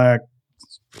Radiant Black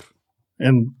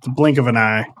in the blink of an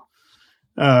eye.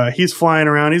 He's flying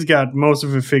around. He's got most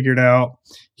of it figured out.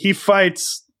 He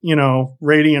fights, you know,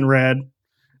 Radiant Red,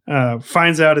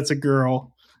 finds out it's a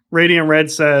girl. Radiant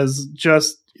Red says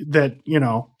just that, you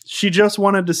know, she just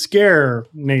wanted to scare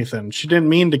Nathan. She didn't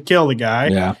mean to kill the guy.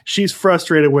 Yeah. She's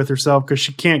frustrated with herself because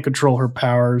she can't control her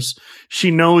powers. She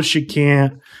knows she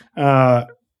can't. And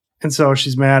so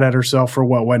she's mad at herself for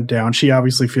what went down. She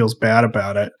obviously feels bad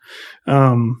about it.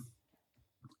 And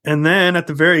then at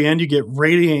the very end, you get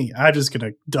Radiant. I'm just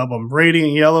going to dub them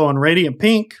Radiant Yellow and Radiant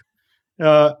Pink.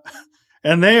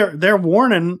 And they're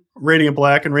warning Radiant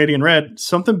Black and Radiant Red,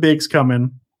 something big's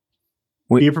coming.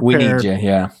 Be prepared. We need you,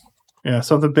 yeah. Yeah,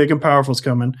 something big and powerful is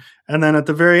coming. And then at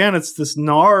the very end, it's this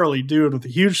gnarly dude with a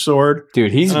huge sword.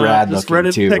 Dude, he's rad just looking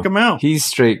ready too. to take him out. He's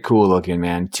straight cool looking,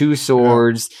 man. 2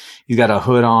 swords. Yeah. He's got a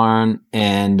hood on,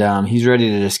 and he's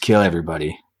ready to just kill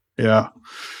everybody. Yeah.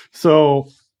 So,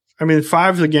 I mean,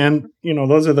 5 again, you know,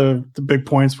 those are the big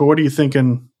points. But what are you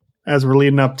thinking as we're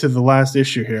leading up to the last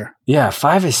issue here? Yeah,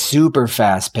 5 is super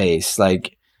fast paced.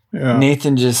 Like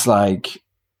Nathan just like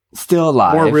still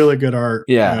alive. More really good art.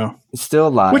 Yeah. Still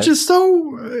alive. Which is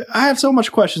I have so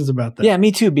much questions about that. Yeah,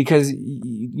 me too, because,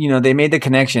 you know, they made the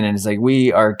connection and it's like,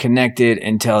 we are connected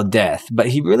until death. But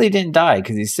he really didn't die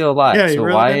because he's still alive. Yeah, so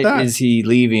really why is he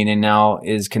leaving and now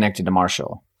is connected to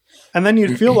Marshall? And then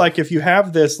you'd feel like if you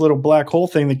have this little black hole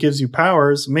thing that gives you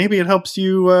powers, maybe it helps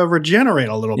you regenerate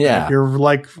a little bit. If you're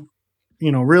like,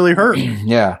 you know, really hurt.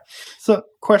 Yeah. So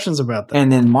questions about that.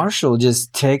 And then Marshall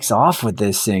just takes off with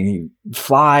this thing. He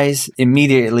flies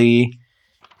immediately.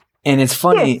 And it's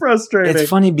funny. So frustrating. It's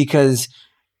funny because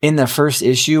in the first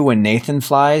issue, when Nathan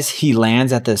flies, he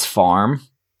lands at this farm.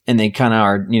 And they kind of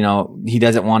are, you know, he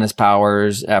doesn't want his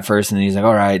powers at first. And then he's like,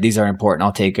 all right, these are important.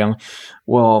 I'll take them.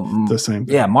 Well, the same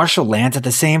thing. Yeah, Marshall lands at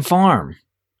the same farm.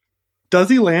 Does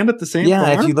he land at the same farm?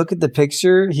 Yeah, if you look at the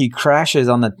picture, he crashes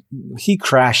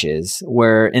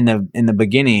where in the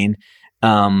beginning,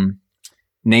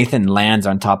 Nathan lands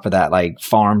on top of that like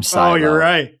farm silo. Oh, you're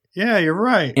right. Yeah, you're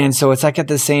right. And so it's like at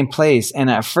the same place. And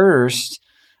at first,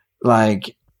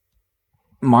 like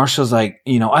Marshall's like,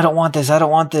 you know, I don't want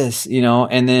this, you know,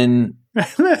 and then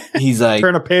he's like,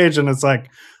 turn a page and it's like,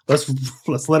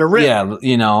 let's let her rip. Yeah,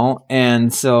 you know,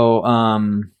 and so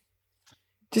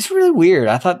just really weird.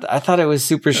 I thought it was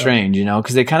super strange, you know,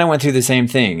 because they kind of went through the same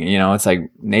thing. You know, it's like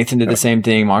Nathan did the same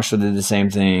thing, Marshall did the same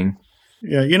thing.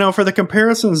 Yeah, you know, for the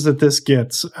comparisons that this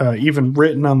gets, even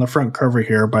written on the front cover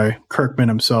here by Kirkman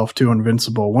himself to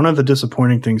Invincible, one of the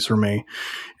disappointing things for me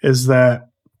is that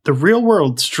the real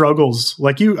world struggles,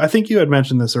 like I think you had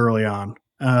mentioned this early on,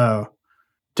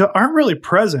 aren't really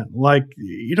present. Like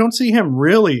you don't see him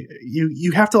really.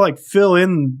 You have to like fill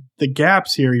in the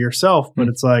gaps here yourself, but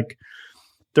it's like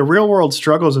the real world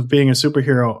struggles of being a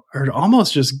superhero are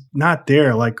almost just not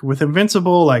there. Like with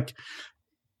Invincible, like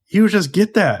you just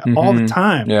get that all the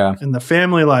time. Yeah. And the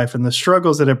family life and the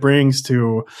struggles that it brings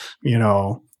to, you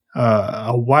know,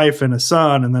 a wife and a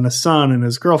son, and then a son and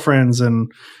his girlfriends.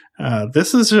 And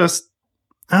this is just,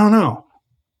 I don't know.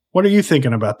 What are you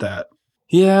thinking about that?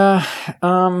 Yeah.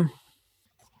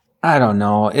 I don't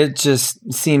know. It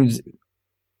just seems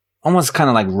almost kind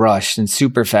of like rushed and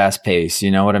super fast paced.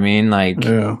 You know what I mean? Like,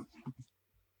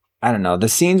 I don't know. The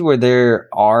scenes where there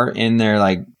are in their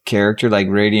like character, like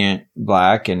Radiant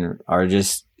Black, and are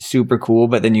just super cool.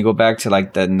 But then you go back to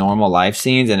like the normal life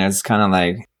scenes and it's kind of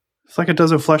like, it's like it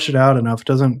doesn't flesh it out enough. It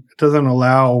doesn't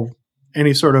allow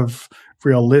any sort of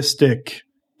realistic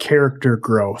character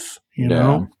growth, you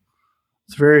know?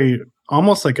 It's very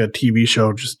almost like a TV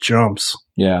show just jumps.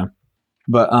 Yeah.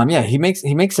 But he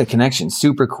makes a connection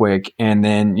super quick, and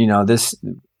then, you know, this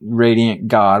Radiant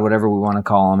God, whatever we want to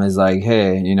call him, is like,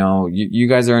 hey, you know, you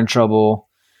guys are in trouble.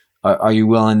 Are you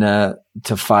willing to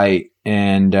fight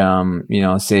and you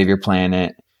know, save your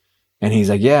planet? And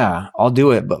he's like, yeah, I'll do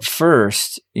it. But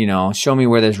first, you know, show me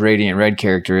where this Radiant Red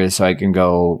character is so I can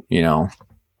go, you know,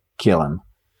 kill him.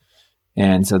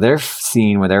 And so their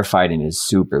scene where they're fighting is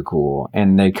super cool.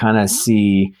 And they kind of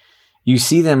you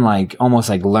see them like almost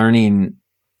like learning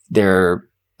their,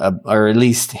 or at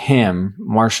least him,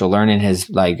 Marshall, learning his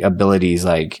like abilities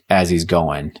like as he's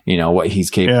going, you know, what he's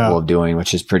capable of doing,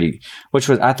 which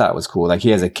I thought was cool. Like he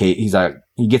has a cape. He's like,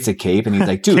 he gets a cape and he's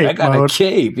like, dude, I got a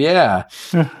cape. Yeah.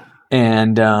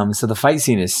 And so the fight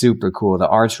scene is super cool. The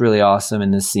art's really awesome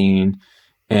in this scene.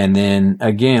 And then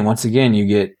once again, you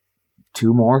get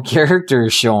 2 more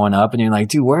characters showing up and you're like,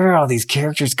 dude, where are all these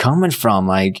characters coming from?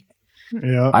 Like,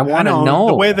 yeah, I want to know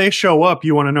the way they show up.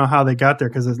 You want to know how they got there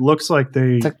because it looks like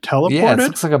they teleported. Yeah, it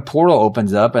looks like a portal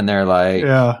opens up and they're like,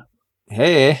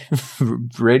 hey,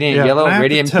 Radiant Yellow,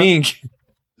 Radiant Pink.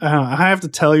 I have to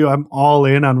tell you, I'm all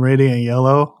in on Radiant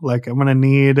Yellow. Like, I'm going to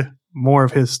need more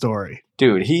of his story.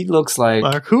 Dude, he looks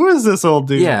like who is this old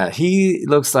dude? Yeah, he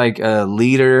looks like a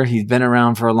leader. He's been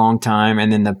around for a long time.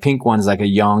 And then the pink one's like a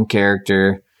young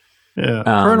character. Yeah.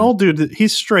 For an old dude,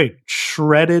 he's straight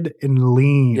shredded and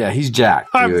lean. Yeah, he's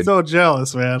jacked, dude. I'm so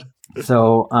jealous, man.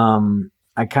 So,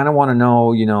 I kind of want to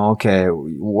know, you know, okay,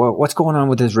 what's going on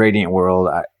with this Radiant world?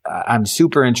 I'm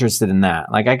super interested in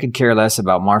that. Like, I could care less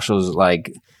about Marshall's,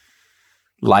 like,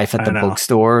 life at the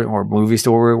bookstore or movie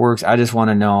store where it works. I just want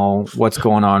to know what's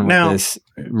going on with this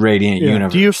Radiant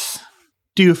universe.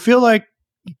 Do you feel like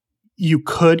you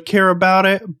could care about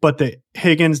it, but that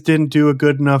Higgins didn't do a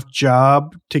good enough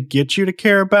job to get you to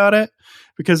care about it?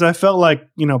 Because I felt like,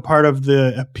 you know, part of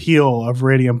the appeal of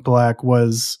Radiant Black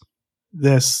was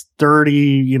this 30,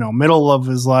 you know, middle of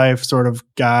his life sort of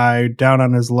guy down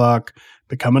on his luck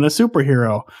becoming a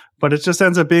superhero. But it just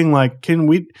ends up being like,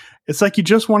 it's like you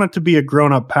just want it to be a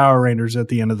grown-up Power Rangers at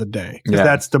the end of the day. Because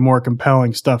that's the more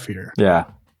compelling stuff here. Yeah.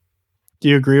 Do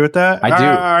you agree with that? I do.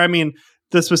 I mean,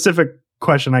 the specific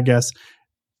question, I guess.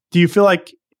 Do you feel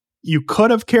like you could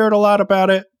have cared a lot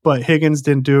about it, but Higgins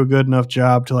didn't do a good enough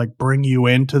job to like bring you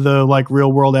into the like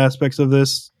real world aspects of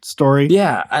this story?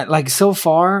 Yeah. Like so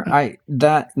far,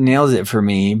 that nails it for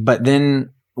me. But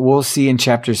then we'll see in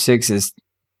chapter 6 is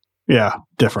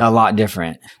different. A lot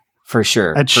different. For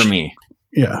sure, for me.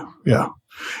 Yeah.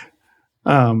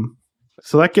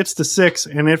 So that gets to 6,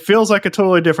 and it feels like a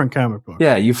totally different comic book.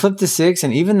 Yeah, you flip to 6,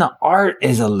 and even the art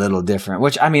is a little different,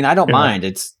 which, I mean, I don't mind.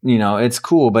 It's, you know, it's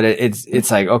cool, but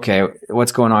it's like, okay,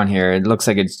 what's going on here? It looks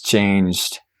like it's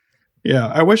changed. Yeah,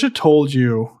 I wish it told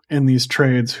you in these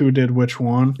trades who did which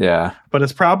one. Yeah. But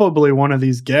it's probably one of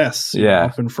these guests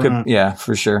up in front. Yeah,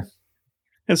 for sure.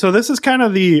 And so this is kind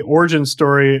of the origin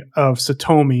story of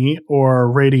Satomi, or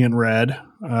Radiant Red,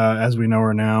 as we know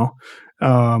her now.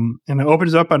 And it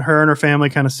opens up on her and her family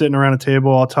kind of sitting around a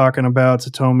table all talking about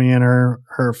Satomi and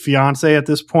her fiance at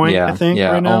this point, I think,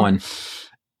 right now. Owen.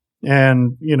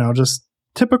 And, you know, just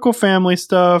typical family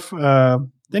stuff.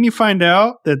 Then you find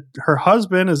out that her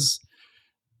husband is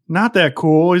not that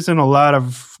cool. He's in a lot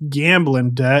of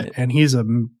gambling debt, and he's a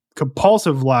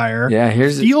compulsive liar. Yeah,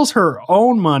 steals her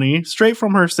own money straight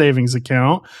from her savings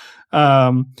account.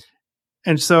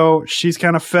 And so she's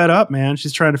kind of fed up, man.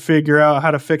 She's trying to figure out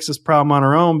how to fix this problem on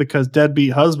her own because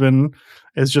deadbeat husband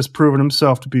has just proven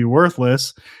himself to be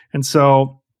worthless. And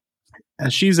so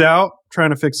as she's out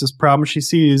trying to fix this problem, she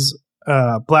sees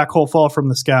a black hole fall from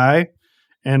the sky.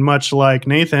 And much like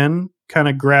Nathan, kind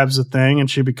of grabs the thing and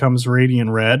she becomes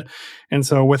Radiant Red. And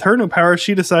so with her new power,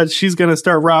 she decides she's going to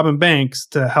start robbing banks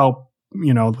to help,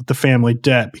 you know, with the family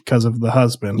debt because of the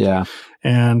husband. Yeah.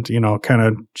 And, you know, kind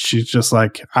of, she's just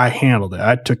like, I handled it.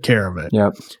 I took care of it.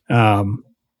 Yep.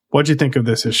 What'd you think of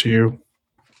this issue?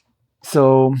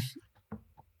 So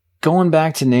going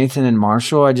back to Nathan and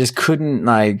Marshall, I just couldn't,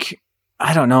 like,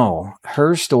 I don't know.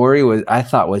 Her story I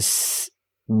thought was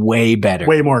way better.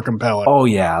 Way more compelling. Oh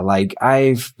yeah.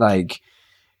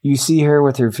 You see her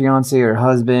with her fiance or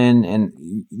husband and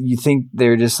you think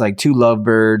they're just like two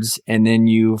lovebirds. And then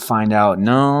you find out,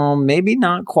 no, maybe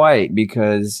not quite,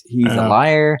 because he's a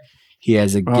liar. He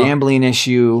has a gambling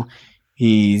issue.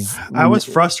 I was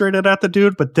frustrated at the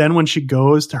dude, but then when she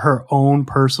goes to her own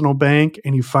personal bank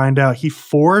and you find out he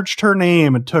forged her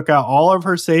name and took out all of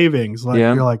her savings,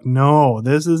 you're like, no,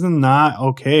 this is not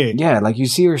okay. Yeah, like you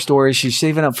see her story. She's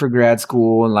saving up for grad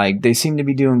school and like they seem to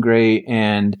be doing great.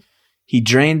 And he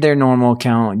drained their normal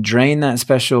account, drained that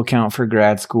special account for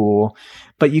grad school.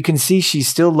 But you can see she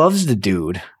still loves the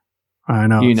dude. I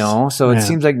know. You know, so it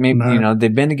seems like maybe, you know,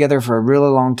 they've been together for a really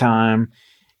long time.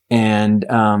 And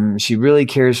she really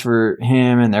cares for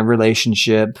him and their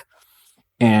relationship.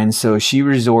 And so she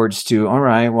resorts to, all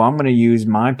right, well, I'm going to use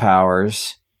my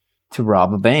powers to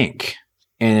rob a bank.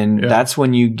 And that's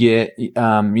when you get,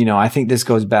 I think this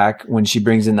goes back when she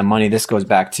brings in the money. This goes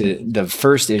back to the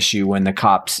first issue when the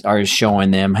cops are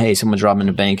showing them, hey, someone's robbing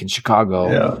a bank in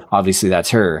Chicago. Yeah. Obviously, that's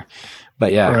her.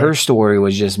 But her story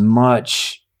was just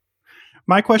much.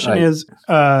 My question is,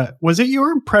 was it your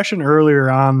impression earlier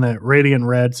on that Radiant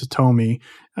Red Satomi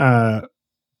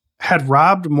had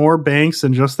robbed more banks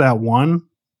than just that one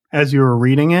as you were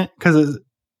reading it? Because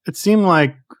it seemed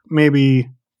like maybe...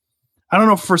 I don't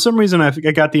know. For some reason, I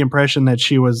got the impression that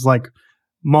she was like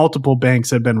multiple banks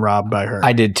had been robbed by her.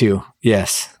 I did too.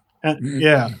 Yes.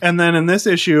 Yeah. And then in this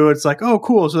issue, it's like, oh,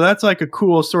 cool. So that's like a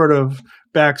cool sort of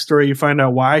backstory. You find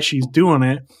out why she's doing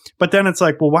it. But then it's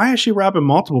like, well, why is she robbing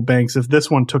multiple banks if this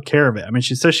one took care of it? I mean,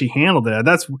 she says she handled it.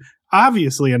 That's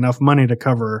obviously enough money to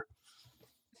cover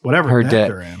whatever her debt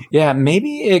they're in. Yeah.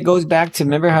 Maybe it goes back to,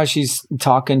 remember how she's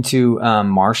talking to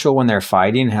Marshall when they're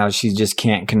fighting, how she just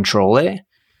can't control it.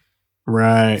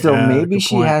 Right. So maybe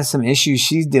she has some issues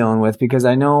she's dealing with, because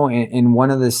I know in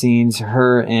one of the scenes,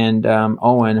 her and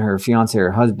Owen, her fiance,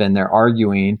 her husband, they're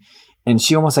arguing, and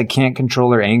she almost like can't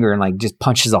control her anger and like just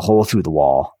punches a hole through the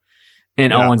wall.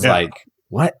 And Owen's like,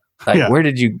 what? Like,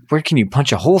 where can you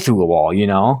punch a hole through a wall, you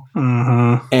know?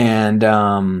 Mm-hmm.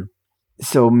 And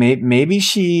so maybe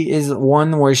she is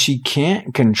one where she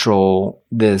can't control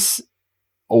this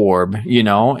orb, you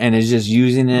know, and is just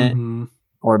using it. Mm-hmm.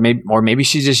 Or maybe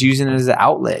she's just using it as an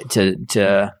outlet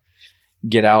to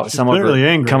get out some of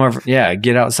her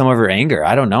get out some of her anger.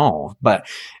 I don't know. But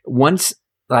once,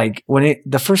 like,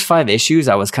 the first 5 issues,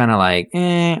 I was kind of like,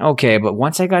 okay. But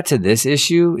once I got to this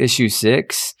issue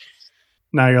 6,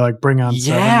 now you're like, bring on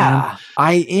 7. Yeah,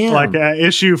 I am. Like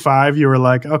issue 5, you were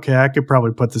like, okay, I could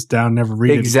probably put this down, never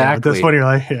read it. Exactly. But this one, you're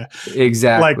like, yeah,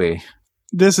 exactly. Like,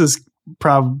 this is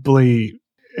probably.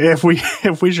 If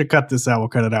we should cut this out, we'll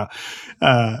cut it out.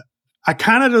 I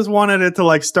kind of just wanted it to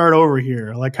like start over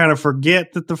here, like kind of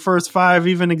forget that the first 5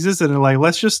 even existed, and like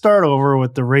let's just start over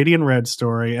with the Radiant Red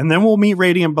story, and then we'll meet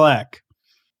Radiant Black.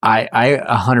 I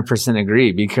 100%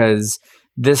 agree, because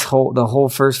the whole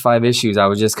first 5 issues, I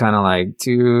was just kind of like,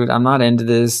 dude, I'm not into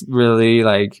this really.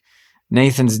 Like,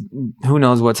 Nathan's, who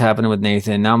knows what's happening with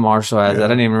Nathan. Now Marshall has that. I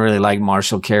didn't even really like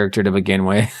Marshall character to begin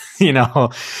with, you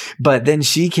know, but then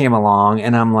she came along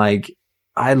and I'm like,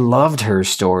 I loved her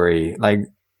story. Like,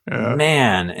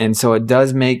 man. And so it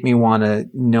does make me want to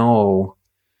know.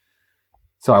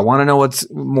 So I want to know what's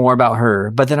more about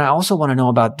her, but then I also want to know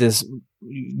about this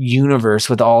universe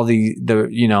with all the,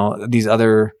 these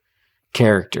other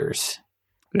characters.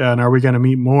 Yeah, and are we going to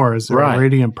meet more? Is there a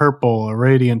Radiant Purple, a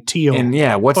Radiant Teal? And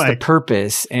what's the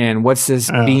purpose? And what's this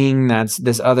being that's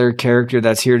this other character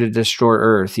that's here to destroy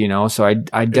Earth, you know? So I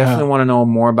definitely want to know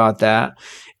more about that.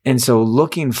 And so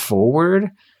looking forward,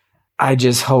 I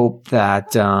just hope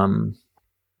that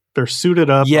they're suited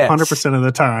up 100% of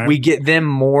the time. We get them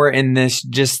more in this,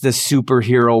 just the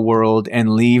superhero world, and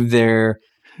leave their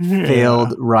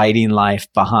failed writing life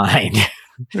behind.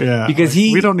 Yeah, because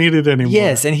we don't need it anymore.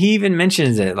 Yes, and he even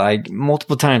mentions it like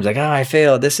multiple times, like, I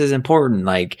failed. This is important.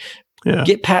 Like,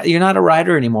 get past. You're not a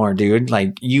writer anymore, dude.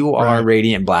 Like, you are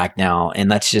Radiant Black now, and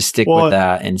let's just stick with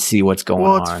that and see what's going on.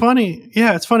 Well, it's funny.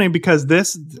 Yeah, it's funny because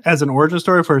this, as an origin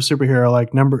story for a superhero, like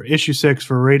issue 6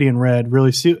 for Radiant Red,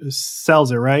 really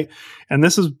sells it, right? And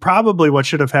this is probably what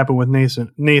should have happened with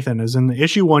Nathan. Is in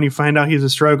issue 1, you find out he's a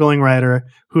struggling writer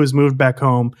who has moved back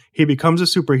home. He becomes a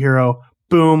superhero.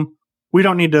 Boom. We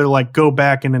don't need to like go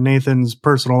back into Nathan's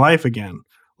personal life again.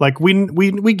 Like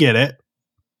we get it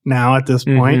now at this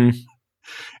point.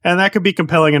 And that could be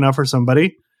compelling enough for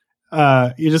somebody.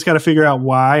 You just got to figure out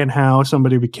why and how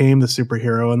somebody became the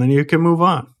superhero, and then you can move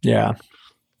on. Yeah.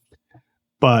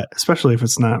 But especially if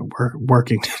it's not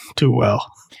working too well.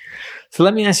 So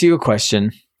let me ask you a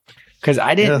question, because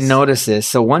I didn't notice this.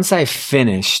 So once I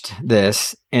finished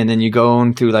this, and then you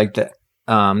go through like the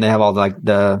they have all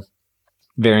the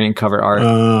variant cover art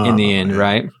in the end,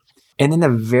 right? And then the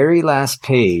very last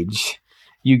page,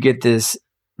 you get this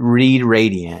read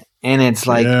Radiant, and it's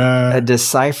like a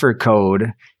decipher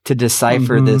code to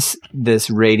decipher this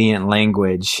Radiant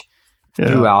language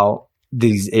throughout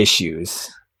these issues.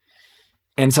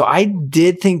 And so I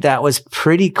did think that was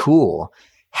pretty cool.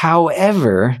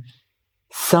 However,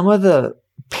 some of the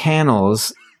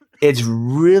panels, it's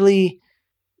really,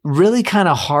 really kind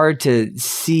of hard to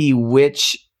see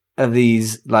which of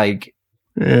these like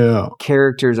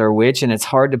characters are which, and it's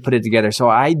hard to put it together. So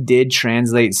I did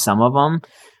translate some of them,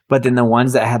 but then the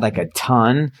ones that had like a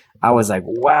ton, I was like,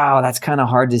 wow, that's kind of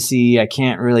hard to see. I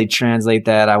can't really translate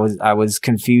that. I was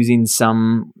confusing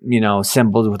some,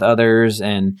 symbols with others,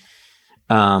 and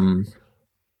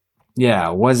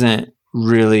wasn't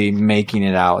really making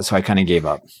it out. So I kind of gave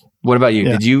up. What about you?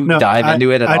 Yeah. Did you dive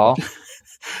into it at all?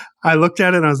 I looked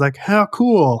at it and I was like, how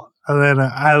cool. And then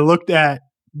I looked at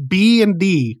B and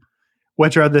D,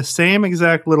 which are the same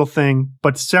exact little thing,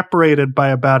 but separated by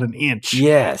about an inch.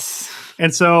 Yes.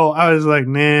 And so I was like,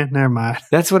 nah, never mind.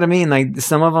 That's what I mean. Like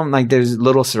some of them, like there's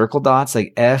little circle dots,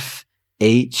 like F,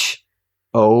 H,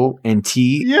 O, and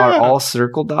T are all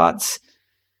circle dots.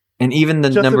 And even the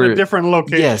just number in a different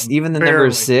location. Yes, even the number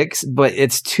 6, but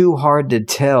it's too hard to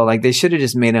tell. Like they should have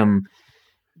just made them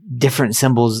different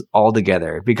symbols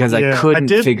altogether because I couldn't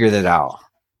figure that out.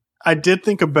 I did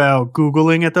think about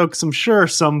Googling it though, because I'm sure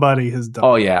somebody has done.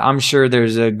 Oh yeah, I'm sure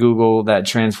there's a Google that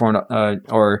transformed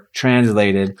or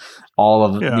translated all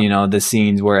of the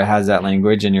scenes where it has that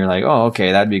language, and you're like, oh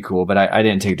okay, that'd be cool. But I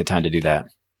didn't take the time to do that.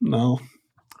 No.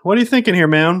 What are you thinking here,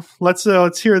 man? Let's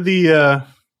hear the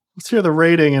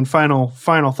rating and final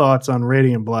thoughts on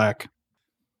Radiant Black.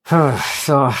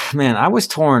 So, man, I was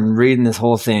torn reading this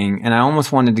whole thing, and I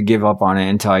almost wanted to give up on it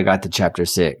until I got to chapter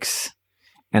 6.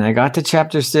 And I got to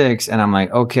chapter 6, and I'm like,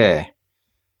 okay,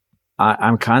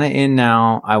 I'm kind of in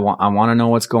now. I want to know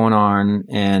what's going on,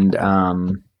 and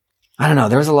I don't know.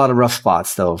 There was a lot of rough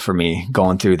spots though for me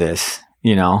going through this,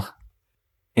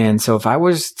 And so, if I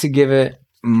was to give it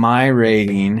my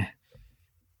rating,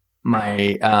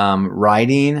 my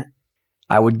writing,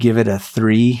 I would give it a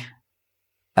 3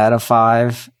 out of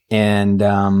 5, and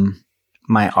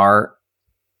my art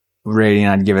rating,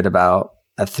 I'd give it about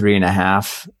a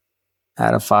 3.5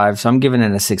 out of 5. So I'm giving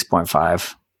it a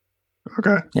 6.5.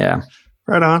 Okay. Yeah.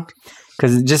 Right on.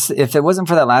 Because just if it wasn't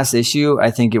for that last issue,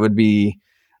 I think it would be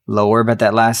lower. But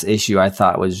that last issue I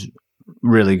thought was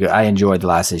really good. I enjoyed the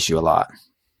last issue a lot.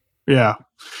 Yeah.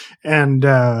 And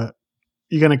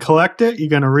you going to collect it? You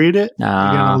going to read it? You're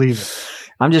going to leave it?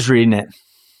 I'm just reading it.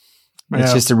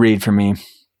 It's just a read for me.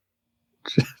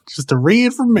 Just a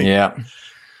read for me. Yeah.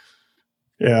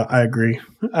 Yeah, I agree.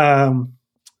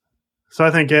 So I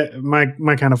think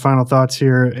my kind of final thoughts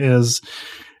here is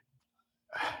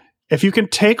if you can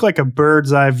take like a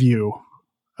bird's eye view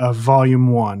of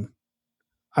volume 1,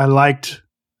 I liked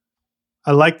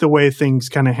the way things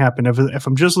kind of happened. If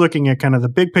I'm just looking at kind of the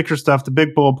big picture stuff, the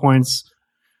big bullet points,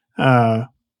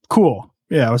 cool.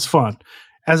 Yeah, it was fun.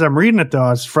 As I'm reading it, though,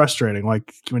 it's frustrating.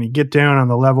 Like when you get down on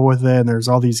the level with it, and there's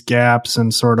all these gaps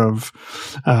and sort of,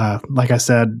 like I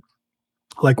said,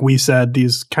 like we said,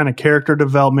 these kind of character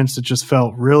developments that just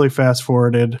felt really fast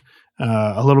forwarded,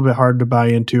 a little bit hard to buy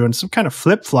into, and some kind of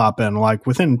flip flopping, like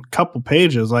within a couple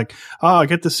pages, like, oh,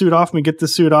 get the suit off me,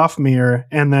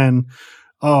 and then,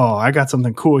 oh, I got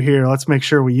something cool here. Let's make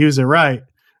sure we use it right.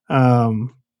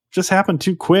 Just happened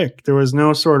too quick. There was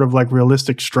no sort of like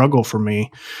realistic struggle for me.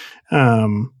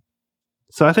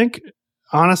 So I think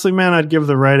honestly, man, I'd give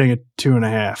the writing a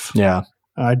 2.5. Yeah.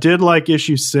 I did like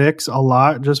issue 6 a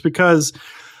lot just because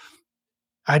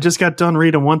I just got done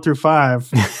reading 1 through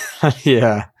 5.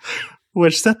 Yeah.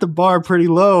 Which set the bar pretty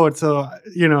low. And so,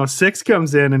 6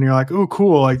 comes in and you're like, oh,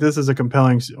 cool. Like this is a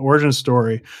compelling origin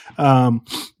story.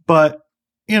 But,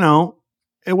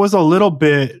 it was a little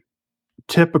bit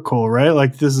typical, right?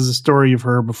 Like this is a story you've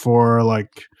heard before,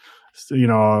 like,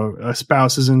 a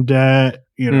spouse is in debt,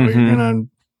 you're going to,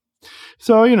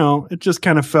 so, it just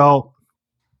kind of felt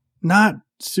not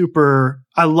super.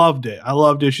 I loved it. I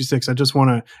loved issue 6. I just want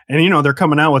to, and they're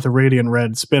coming out with a Radiant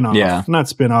Red spinoff. Yeah. Not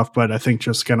spinoff, but I think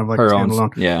just kind of like her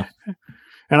standalone. Yeah.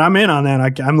 And I'm in on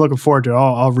that. I'm looking forward to it.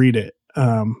 I'll read it.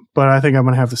 But I think I'm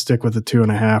going to have to stick with the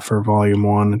 2.5 for volume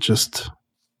 1. It just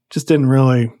didn't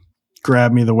really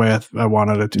grab me the way I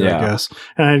wanted it to, I guess.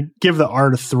 And I give the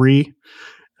art a 3.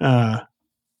 I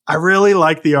really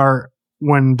like the art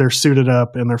when they're suited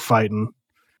up and they're fighting,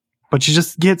 but you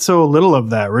just get so little of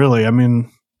that, really. I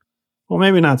mean, well,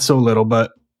 maybe not so little,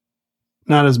 but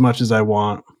not as much as I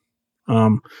want.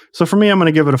 So for me, I'm going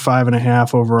to give it a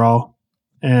 5.5 overall,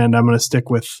 and I'm going to stick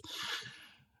with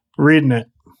reading it.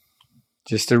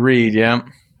 Just to read, yeah.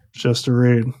 Just to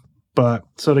read. But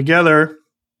so together,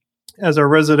 as our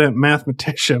resident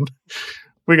mathematician,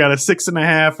 we got a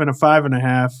 6.5 and a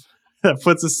 5.5. That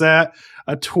puts us at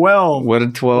a 12. What a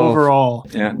 12 overall.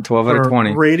 Yeah, 12 out of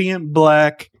 20. Radiant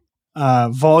Black,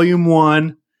 volume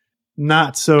 1,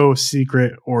 not so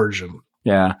secret origin.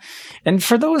 Yeah. And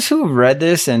for those who have read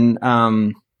this, and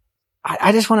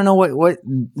I just want to know what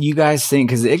you guys think,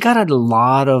 because it got a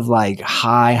lot of like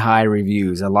high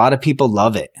reviews. A lot of people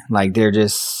love it. Like they're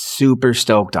just super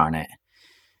stoked on it.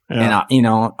 Yeah.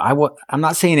 And I'm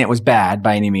not saying it was bad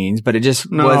by any means, but it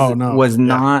just was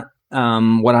not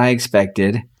what I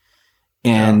expected.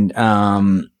 And so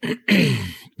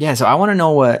I want to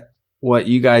know what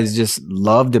you guys just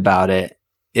loved about it,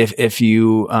 if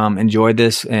you enjoyed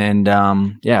this, and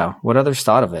what others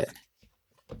thought of it.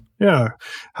 Yeah,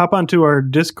 hop onto our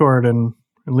Discord and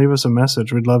leave us a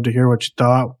message. We'd love to hear what you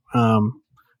thought.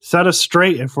 Set us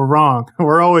straight if we're wrong.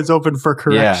 We're always open for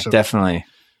correction. Yeah, definitely.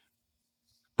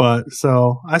 But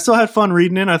so I still had fun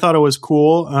reading it. I thought it was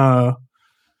cool.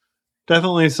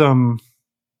 Definitely some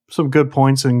good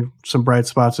points and some bright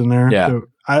spots in there. Yeah. So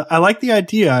I like the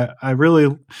idea. I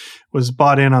really was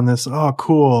bought in on this. Oh,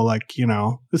 cool. Like,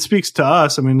 it speaks to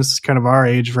us. I mean, this is kind of our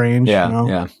age range. Yeah.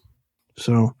 Yeah.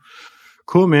 So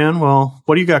cool, man. Well,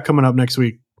 what do you got coming up next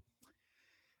week?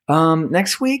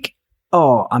 Next week?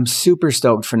 Oh, I'm super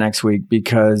stoked for next week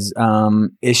because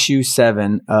issue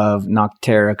 7 of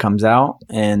Noctera comes out.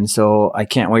 And so I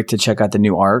can't wait to check out the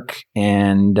new arc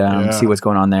and see what's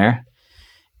going on there.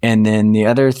 And then the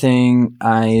other thing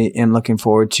I am looking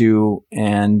forward to,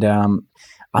 and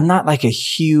I'm not like a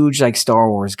huge like Star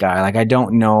Wars guy. Like I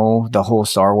don't know the whole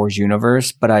Star Wars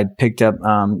universe, but I picked up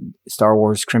Star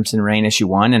Wars Crimson Reign issue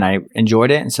 1 and I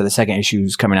enjoyed it. And so the second issue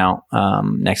is coming out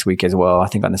next week as well. I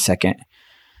think on the 2nd.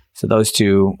 So those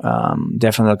two,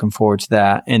 definitely looking forward to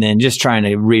that. And then just trying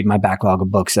to read my backlog of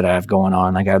books that I have going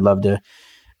on. Like I'd love to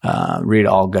read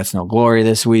All Guts, No Glory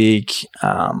this week.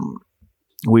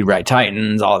 We Write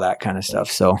Titans, all that kind of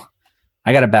stuff. So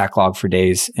I got a backlog for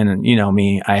days. And you know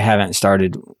me, I haven't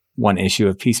started one issue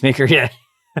of Peacemaker yet.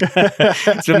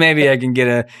 So maybe I can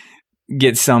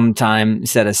get some time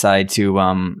set aside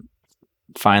to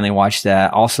finally watch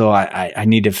that. Also, I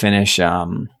need to finish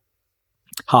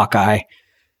Hawkeye.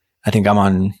 I think I'm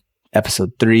on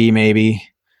episode 3 maybe.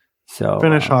 So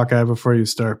finish Hawkeye before you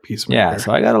start Peacemaker. Yeah,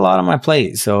 so I got a lot on my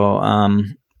plate. So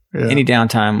any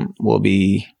downtime will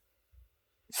be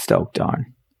stoked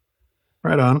on.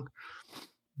 Right on.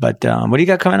 But what do you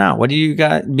got coming out? What do you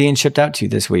got being shipped out to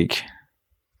this week?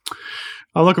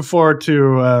 I'm looking forward to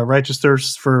Righteous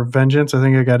Thirst for Vengeance. I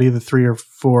think I got either 3 or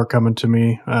 4 coming to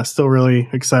me. Still really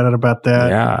excited about that.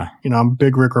 Yeah. I'm a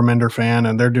big Rick Remender fan,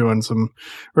 and they're doing some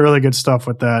really good stuff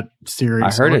with that series.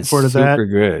 I heard it's super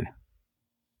good.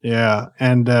 Yeah.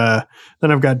 And then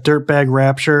I've got Dirtbag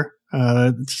Rapture.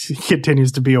 It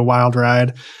continues to be a wild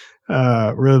ride.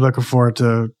 Really looking forward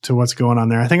to what's going on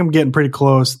there. I think I'm getting pretty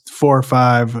close, 4 or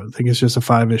 5. I think it's just a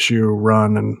 5-issue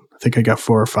run, and I think I got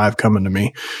 4 or 5 coming to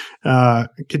me.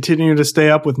 Continue to stay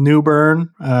up with New Burn.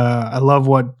 I love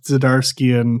what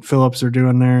Zdarsky and Phillips are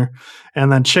doing there.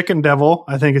 And then Chicken Devil,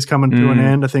 I think, is coming to an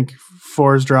end. I think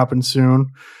 4 is dropping soon.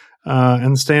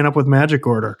 And staying up with Magic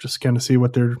Order, just kind of see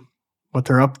what they're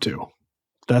up to.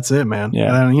 That's it, man.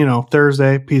 Yeah. And then,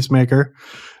 Thursday, Peacemaker.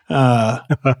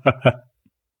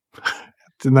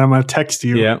 And then I'm going to text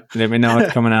you. Yeah. Let me know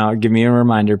what's coming out. Give me a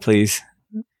reminder, please.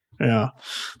 Yeah.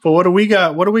 But what do we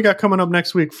got? What do we got coming up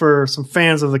next week for some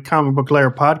fans of the Comic Book Lair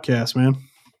podcast, man?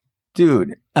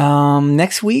 Dude,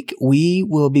 next week we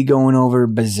will be going over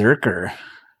Berserker.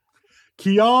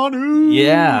 Keanu.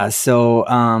 Yeah. So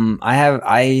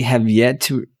I have yet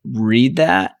to read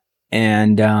that,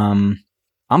 and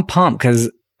I'm pumped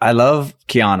because I love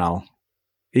Keanu.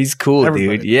 He's cool,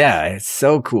 dude. Yeah, it's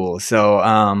so cool. So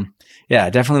yeah,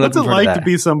 definitely looking forward to that. What's it like to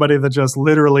be somebody that just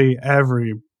literally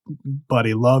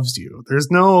everybody loves you?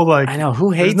 There's no I know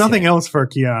who hates. There's nothing else for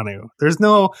Keanu.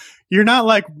 You're not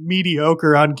like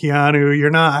mediocre on Keanu. You're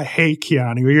not, I hate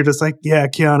Keanu. You're just like, yeah,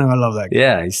 Keanu, I love that guy.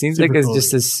 Yeah, he seems like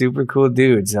just a super cool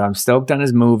dude. So I'm stoked on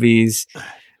his movies.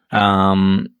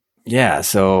 Yeah,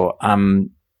 so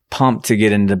I'm pumped to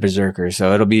get into Berserker.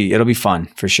 So it'll be fun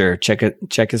for sure. Check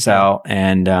us out.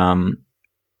 And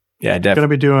yeah,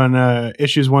 definitely going to be doing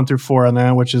issues 1 through 4 on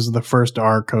that, which is the first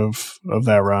arc of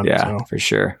that run. Yeah, so for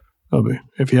sure.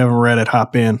 If you haven't read it,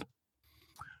 hop in.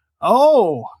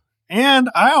 Oh, and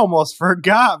I almost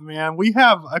forgot, man. We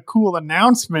have a cool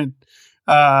announcement.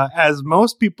 As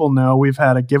most people know, we've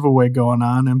had a giveaway going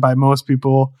on. And by most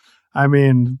people, I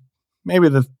mean, maybe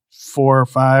the 4 or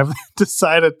 5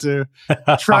 decided to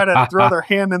try to throw their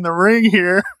hand in the ring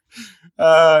here.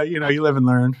 You live and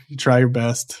learn. You try your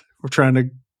best. We're trying to,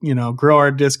 grow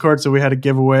our Discord. So we had a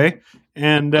giveaway.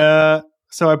 And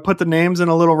so I put the names in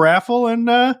a little raffle, and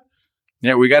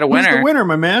yeah, we got a winner. Who's the winner,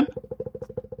 my man?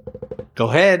 Go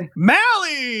ahead.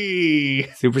 Mally!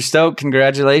 Super stoked.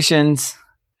 Congratulations.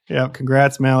 Yeah,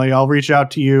 congrats, Mally. I'll reach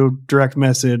out to you, direct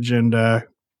message, and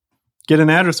get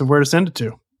an address of where to send it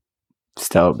to.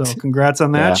 Stoked. So congrats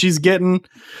on that. Yeah. She's getting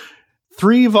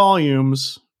 3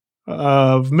 volumes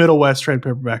of Middle West trade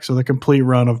paperback. So the complete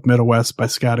run of Middle West by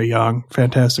Scotty Young.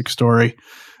 Fantastic story.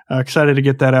 Excited to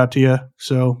get that out to you.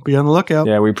 So be on the lookout.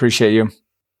 Yeah, we appreciate you.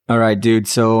 All right, dude.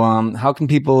 So how can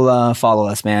people follow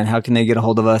us, man? How can they get a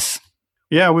hold of us?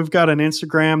 Yeah, we've got an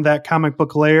Instagram, That Comic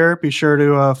Book Lair. Be sure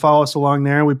to follow us along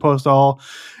there. We post all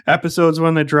episodes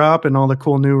when they drop and all the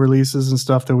cool new releases and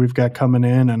stuff that we've got coming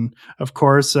in. And of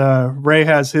course, Ray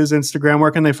has his Instagram.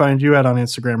 Where can they find you at on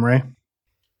Instagram, Ray?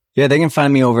 Yeah, they can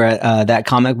find me over at That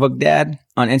Comic Book Dad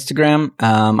on Instagram.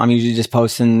 I'm usually just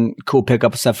posting cool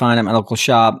pickup stuff on at my local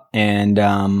shop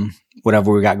and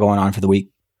whatever we got going on for the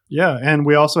week. Yeah, and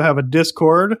we also have a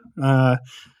Discord.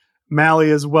 Mally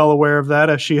is well aware of that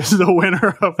as she is the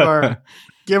winner of our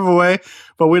giveaway.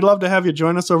 But we'd love to have you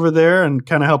join us over there and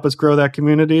kind of help us grow that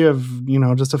community of,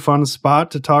 just a fun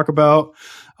spot to talk about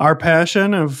our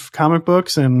passion of comic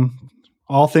books and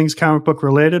all things comic book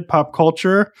related, pop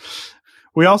culture.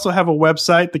 We also have a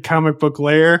website,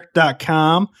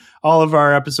 thecomicbooklair.com. All of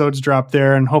our episodes drop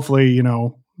there, and hopefully,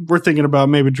 we're thinking about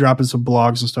maybe dropping some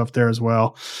blogs and stuff there as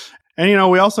well.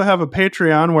 And, we also have a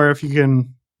Patreon where if you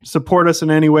can support us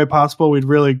in any way possible, we'd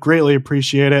really greatly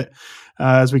appreciate it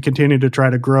as we continue to try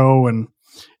to grow and,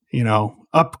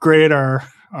 upgrade our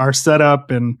setup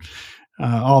and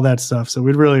all that stuff. So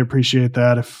we'd really appreciate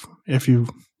that if you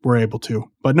were able to.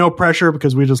 But no pressure,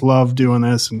 because we just love doing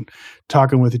this and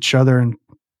talking with each other and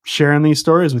sharing these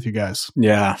stories with you guys.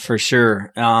 Yeah, for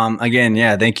sure.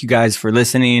 Again, thank you guys for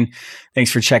listening. Thanks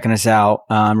for checking us out.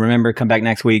 Remember, come back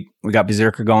next week. We got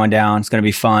Berserker going down. It's going to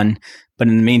be fun. But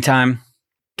in the meantime,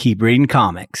 keep reading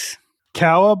comics.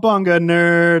 Cowabunga,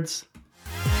 nerds.